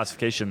final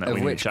classification that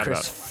we need to chat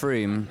Chris about.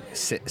 Froome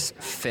sits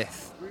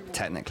 5th,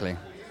 technically.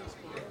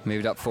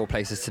 Moved up 4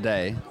 places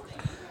today.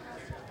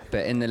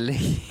 But in the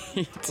lead...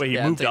 Wait, he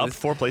moved up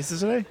 4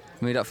 places today?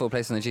 Moved up 4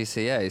 places on the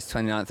GC, he's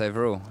 29th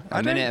overall.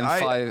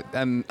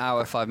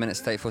 Hour, 5 minutes,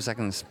 34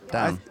 seconds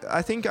down.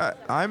 I think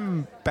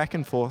I'm back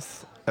and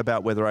forth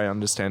about whether I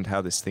understand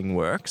how this thing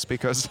works,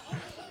 because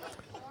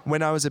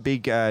when I was a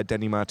big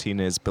Danny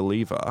Martinez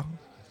believer,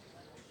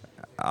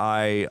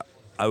 I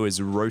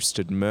was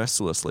roasted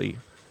mercilessly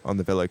on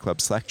the Velo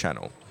Club Slack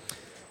channel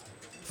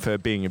for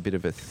being a bit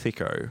of a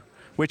thicko,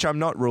 which I'm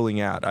not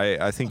ruling out.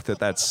 I think that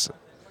that's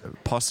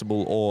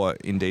possible or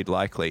indeed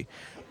likely.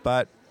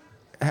 But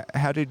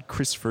how did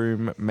Chris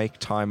Froome make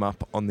time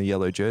up on the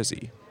yellow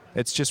jersey?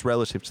 It's just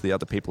relative to the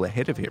other people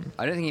ahead of him.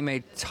 I don't think he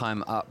made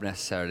time up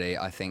necessarily.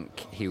 I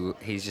think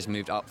he's just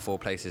moved up 4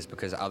 places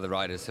because other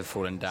riders have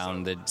fallen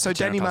down the So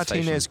Danny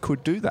Martinez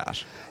could do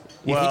that.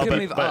 Well, he could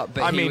move up,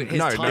 but his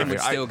time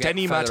would still get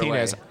Danny further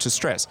Martinez, away. to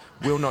stress,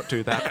 will not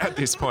do that at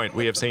this point.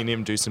 We have seen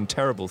him do some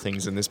terrible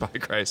things in this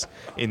bike race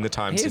in the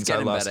time He is since I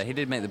getting last... better. He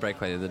did make the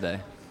breakaway the other day.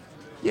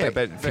 Yeah,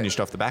 but finished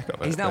off the back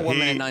of it. He's now But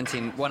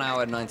 1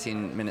 hour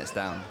 19 minutes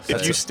down. So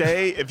If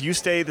you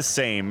stay the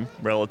same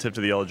relative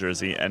to the yellow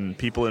jersey and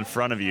people in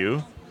front of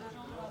you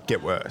get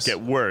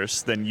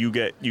worse, then you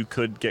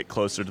could get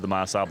closer to the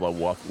Mayo Sablé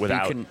walk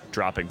without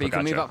dropping But you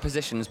can move Pogačar. up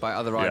positions by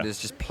other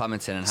riders just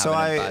plummeting and So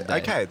having a bad day.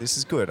 okay, this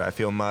is good. I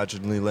feel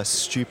marginally less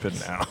stupid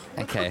now.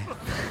 Okay.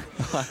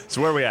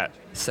 So where are we at?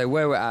 So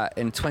where we're at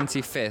in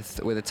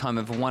 25th with a time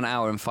of 1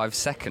 hour and 5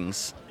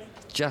 seconds,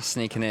 just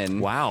sneaking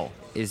in. Wow.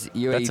 Is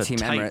UAE That's a Team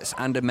tight- Emirates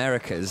and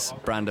America's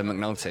Brandon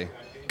McNulty.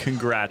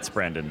 Congrats,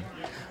 Brandon.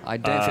 I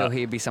don't feel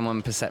he'd be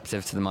someone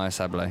perceptive to the Mayo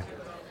Sablé.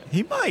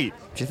 He might.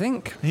 Do you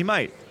think? He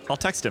might. I'll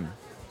text him.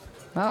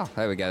 Oh,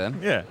 there we go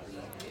then. Yeah.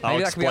 I'll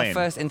Maybe that could be our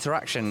explain. first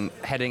interaction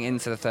heading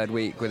into the 3rd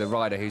week with a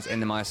rider who's in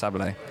the Mayo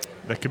Sablé.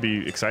 That could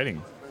be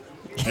exciting.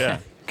 Yeah.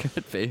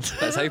 Could be.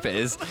 Let's hope it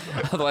is.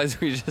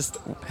 Otherwise, we're just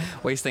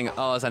wasting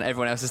ours and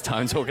everyone else's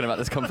time talking about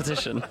this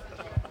competition.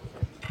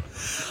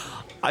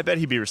 I bet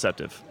he'd be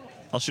receptive.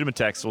 I'll shoot him a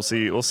text. We'll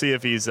see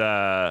if he's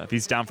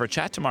down for a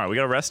chat tomorrow. We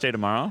got a rest day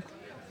tomorrow.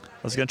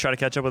 I was going to try to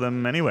catch up with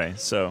him anyway.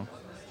 So,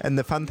 And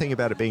the fun thing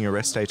about it being a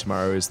rest day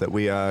tomorrow is that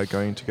we are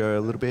going to go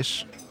a little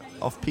bit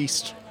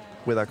off-piste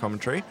with our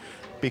commentary,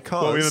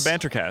 because we have a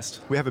bantercast.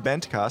 We have a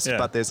bantercast, Yeah.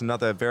 but there's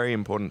another very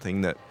important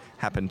thing that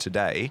happened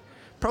today.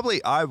 Probably,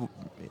 I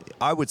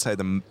would say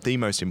the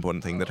most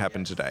important thing that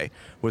happened today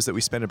was that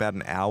we spent about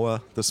an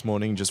hour this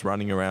morning just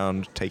running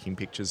around taking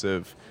pictures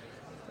of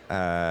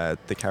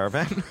the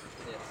caravan.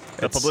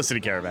 The publicity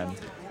caravan.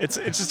 It's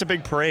just a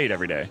big parade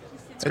every day.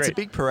 It's a great.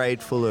 big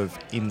parade full of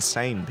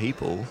insane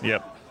people.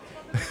 Yep.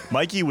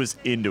 Mikey was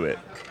into it.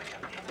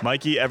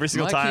 Mikey, every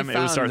single Mikey time it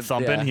would start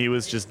found- thumping, yeah. he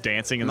was just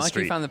dancing in the Mikey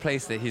street. found the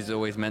place that he's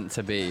always meant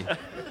to be.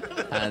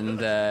 And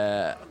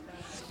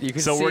you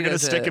can So see we're going to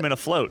there's stick him in a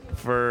float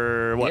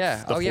for what?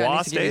 Yeah. The Oh, yeah. I Foix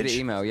need to give you stage? the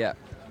email. Yeah.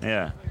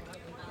 Yeah.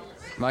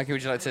 Mikey,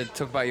 would you like to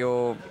talk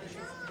about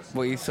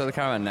what you saw the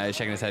caravan? No, he's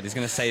shaking his head. He's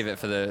going to save it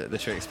for the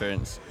true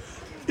experience.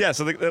 Yeah,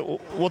 so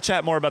we'll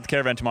chat more about the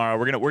caravan tomorrow.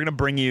 We're gonna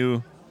bring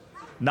you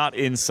not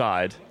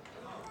inside,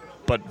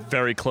 but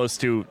very close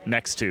to,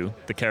 next to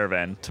the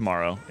caravan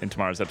tomorrow in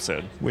tomorrow's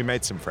episode. We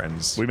made some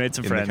friends. We made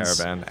some in friends.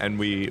 the caravan, and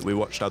we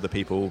watched other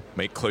people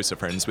make closer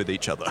friends with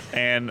each other.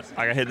 And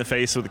I got hit in the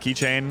face with a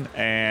keychain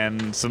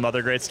and some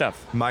other great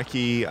stuff.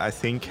 Mikey, I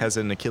think, has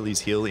an Achilles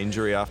heel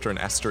injury after an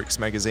Asterix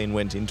magazine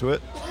went into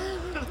it.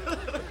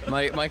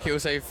 Mikey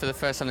also, for the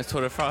first time in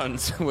Tour de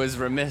France, was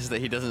remiss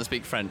that he doesn't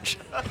speak French.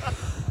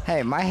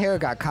 Hey, my hair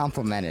got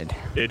complimented.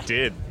 It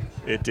did.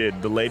 It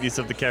did. The ladies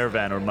of the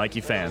caravan are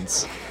Mikey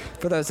fans.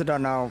 For those who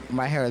don't know,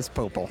 my hair is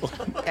purple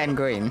and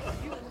green.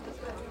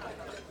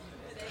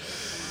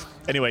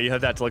 Anyway, you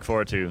have that to look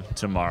forward to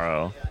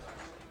tomorrow.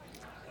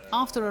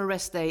 After a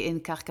rest day in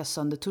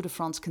Carcassonne, the Tour de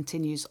France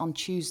continues on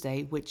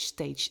Tuesday with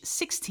stage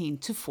 16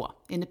 to Foix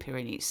in the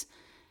Pyrenees.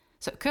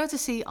 So,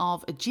 courtesy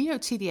of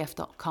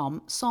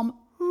geotdf.com, some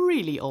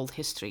really old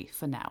history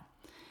for now.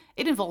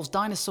 It involves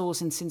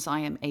dinosaurs, and since I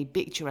am a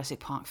big Jurassic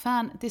Park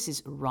fan, this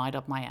is right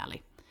up my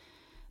alley.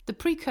 The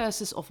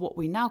precursors of what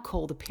we now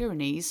call the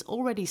Pyrenees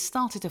already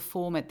started to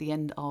form at the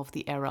end of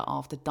the era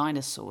of the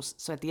dinosaurs,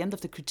 so at the end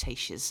of the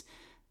Cretaceous,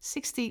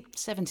 60,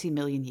 70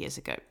 million years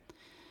ago.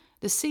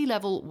 The sea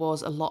level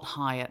was a lot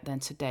higher than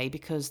today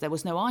because there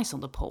was no ice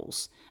on the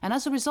poles, and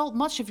as a result,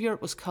 much of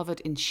Europe was covered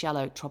in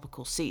shallow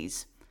tropical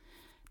seas.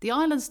 The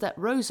islands that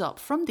rose up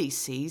from these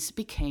seas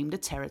became the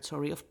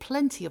territory of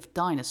plenty of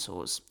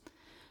dinosaurs.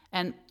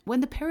 And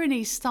when the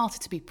Pyrenees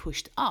started to be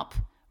pushed up,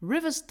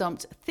 rivers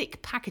dumped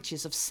thick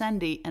packages of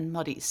sandy and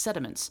muddy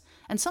sediments,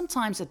 and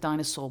sometimes a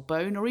dinosaur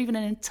bone or even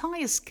an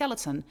entire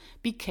skeleton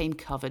became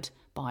covered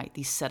by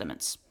these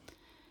sediments.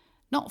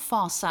 Not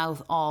far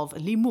south of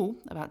Limoux,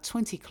 about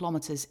 20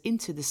 kilometers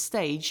into the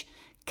stage,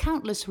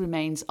 countless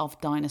remains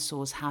of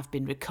dinosaurs have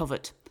been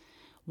recovered.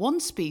 One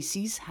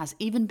species has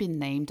even been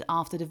named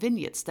after the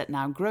vineyards that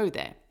now grow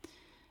there,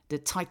 the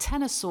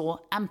Titanosaur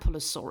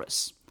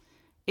ampulosaurus.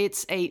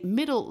 It's a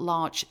middle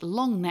large,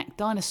 long-necked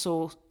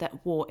dinosaur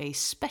that wore a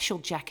special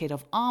jacket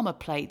of armor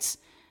plates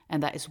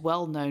and that is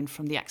well known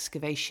from the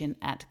excavation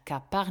at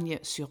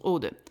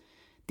Capargne-sur-Aude.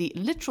 The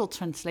literal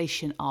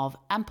translation of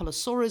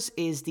Ampulosaurus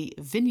is the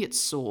vineyard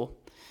saw.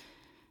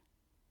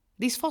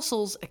 These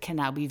fossils can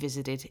now be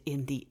visited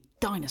in the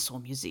Dinosaur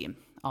Museum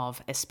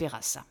of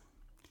Esperaça.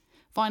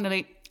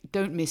 Finally,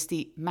 don't miss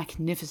the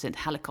magnificent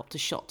helicopter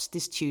shots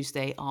this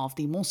Tuesday of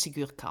the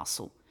Montségur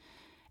Castle.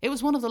 It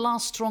was one of the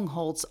last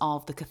strongholds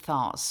of the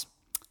Cathars.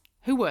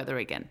 Who were there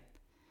again?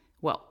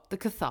 Well, the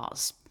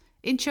Cathars.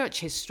 In church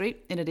history,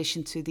 in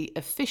addition to the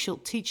official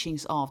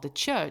teachings of the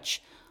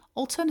church,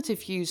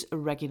 alternative views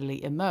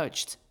regularly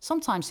emerged,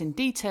 sometimes in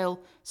detail,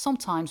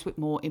 sometimes with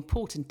more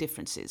important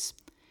differences.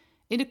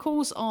 In the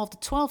course of the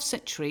 12th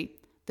century,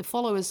 the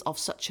followers of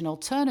such an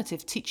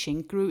alternative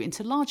teaching grew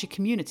into larger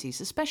communities,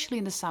 especially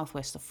in the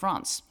southwest of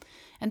France.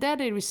 And there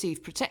they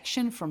received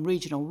protection from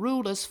regional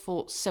rulers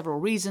for several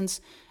reasons,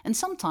 and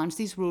sometimes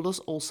these rulers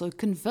also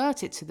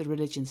converted to the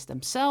religions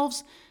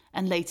themselves,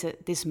 and later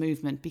this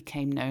movement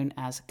became known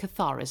as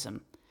Catharism.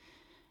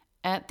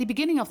 At the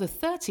beginning of the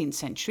 13th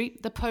century,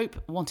 the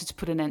Pope wanted to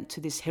put an end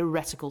to this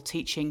heretical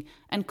teaching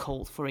and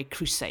called for a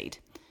crusade.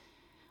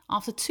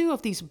 After two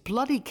of these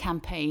bloody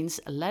campaigns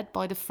led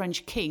by the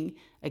French king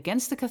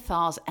against the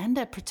Cathars and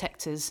their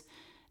protectors,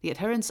 the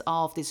adherents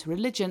of this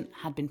religion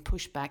had been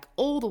pushed back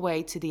all the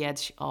way to the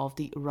edge of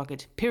the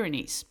rugged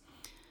Pyrenees.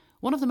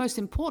 One of the most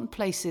important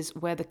places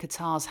where the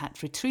Cathars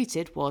had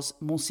retreated was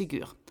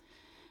Montségur.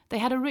 They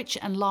had a rich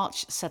and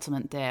large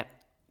settlement there,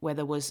 where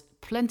there was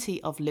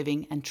plenty of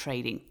living and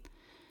trading.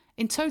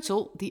 In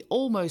total, the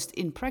almost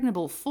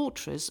impregnable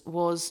fortress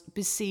was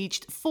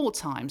besieged 4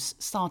 times,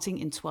 starting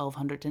in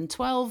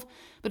 1212,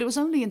 but it was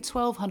only in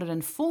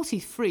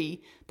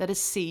 1243 that a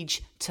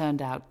siege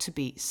turned out to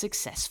be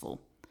successful.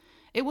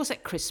 It was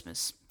at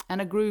Christmas, and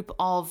a group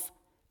of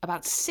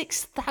about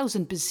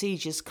 6,000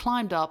 besiegers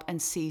climbed up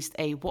and seized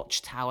a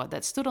watchtower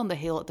that stood on the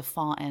hill at the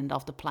far end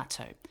of the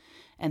plateau.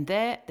 And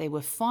there they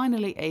were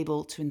finally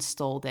able to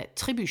install their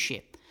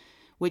trebuchet,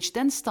 which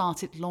then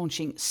started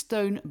launching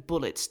stone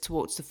bullets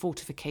towards the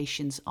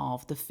fortifications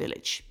of the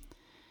village.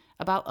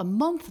 About a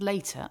month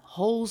later,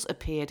 holes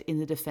appeared in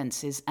the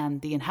defences and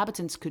the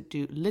inhabitants could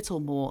do little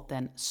more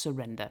than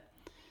surrender.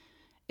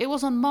 It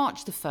was on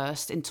March the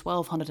 1st in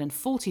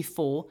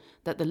 1244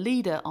 that the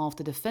leader of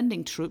the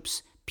defending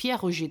troops,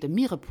 Pierre-Roger de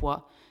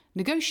Mirepoix,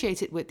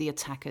 negotiated with the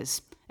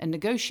attackers and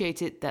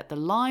negotiated that the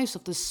lives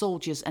of the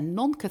soldiers and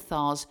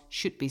non-Cathars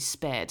should be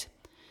spared.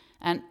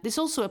 And this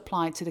also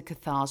applied to the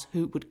Cathars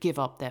who would give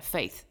up their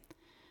faith.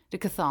 The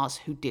Cathars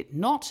who did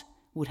not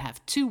would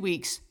have 2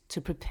 weeks to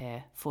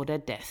prepare for their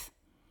death.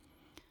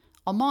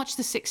 On March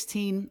the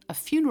 16th, a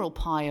funeral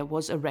pyre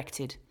was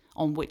erected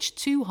on which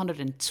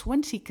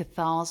 220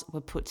 Cathars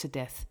were put to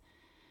death.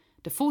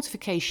 The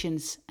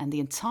fortifications and the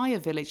entire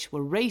village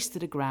were razed to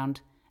the ground,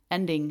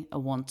 ending a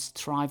once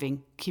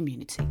thriving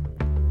community.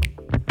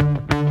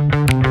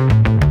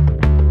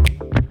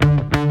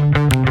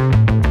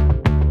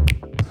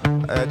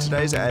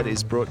 Today's ad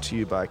is brought to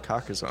you by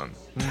Carcassonne.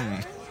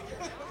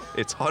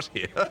 It's hot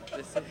here.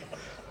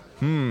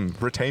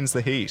 Retains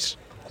the heat.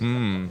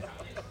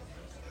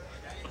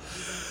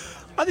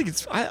 I think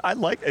I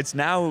like it's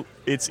now.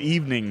 It's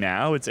evening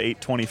now. It's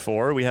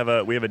 8:24. We have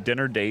a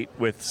dinner date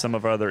with some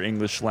of our other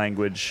English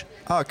language.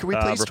 Oh, can we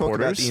please talk about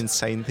reporters. the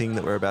insane thing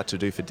that we're about to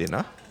do for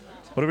dinner?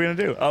 What are we gonna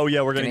do? Oh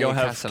yeah, we're gonna go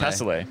have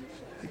cassoulet.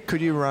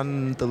 Could you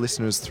run the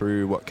listeners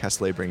through what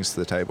cassoulet brings to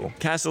the table?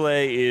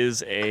 Cassoulet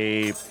is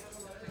a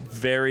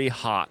very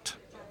hot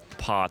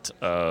pot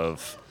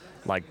of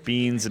like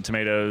beans and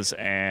tomatoes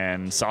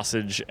and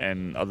sausage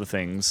and other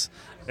things,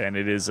 and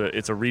it's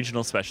a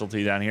regional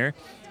specialty down here.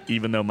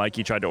 Even though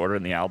Mikey tried to order it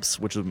in the Alps,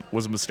 which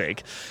was a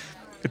mistake,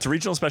 it's a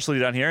regional specialty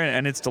down here,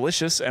 and it's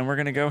delicious. And we're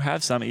gonna go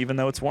have some, even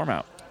though it's warm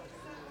out.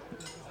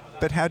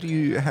 But how do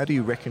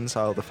you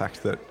reconcile the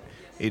fact that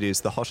it is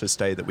the hottest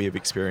day that we have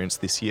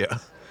experienced this year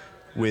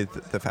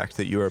with the fact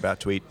that you're about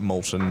to eat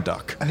molten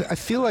duck? I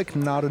feel like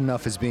not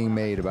enough is being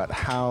made about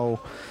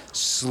how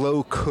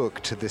slow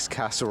cooked this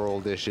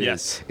casserole dish is.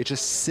 Yes. It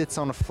just sits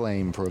on a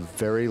flame for a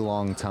very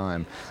long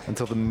time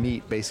until the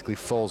meat basically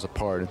falls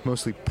apart. It's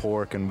mostly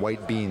pork and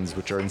white beans,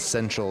 which are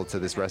essential to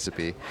this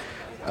recipe.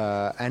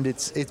 And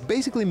it's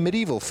basically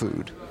medieval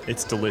food.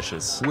 It's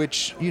delicious.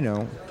 Which,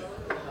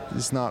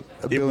 It's not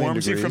a It billion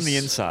warms you from the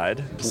degrees.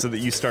 inside so that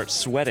you start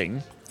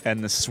sweating,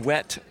 and the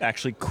sweat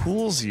actually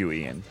cools you,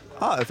 Ian.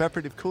 Ah,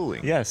 evaporative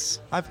cooling. Yes.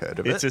 I've heard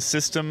of It's it. a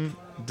system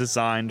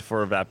designed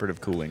for evaporative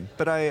cooling.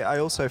 But I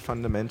also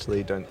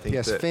fundamentally don't think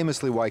Yes, that...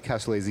 famously why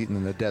cassoulet is eaten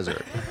in the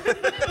desert.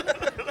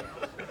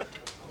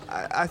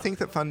 I think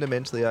that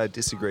fundamentally I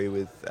disagree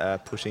with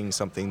pushing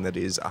something that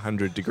is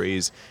 100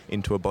 degrees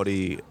into a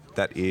body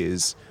that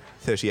is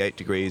 38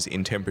 degrees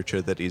in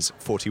temperature that is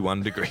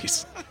 41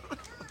 degrees.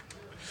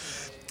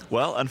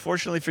 Well,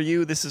 unfortunately for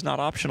you, this is not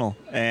optional,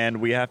 and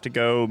we have to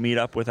go meet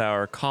up with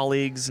our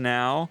colleagues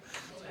now.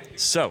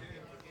 So,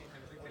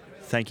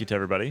 thank you to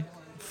everybody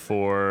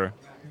for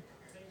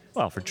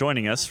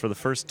joining us for the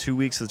first 2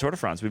 weeks of the Tour de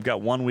France. We've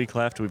got 1 week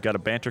left. We've got a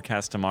banter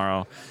cast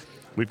tomorrow.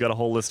 We've got a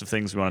whole list of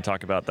things we want to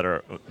talk about that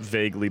are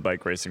vaguely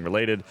bike racing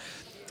related.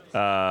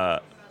 So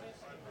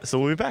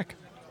we'll be back.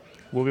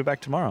 We'll be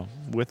back tomorrow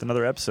with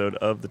another episode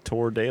of the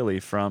Tour Daily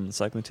from the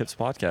Cycling Tips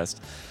podcast.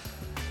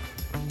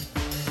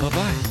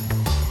 Bye-bye.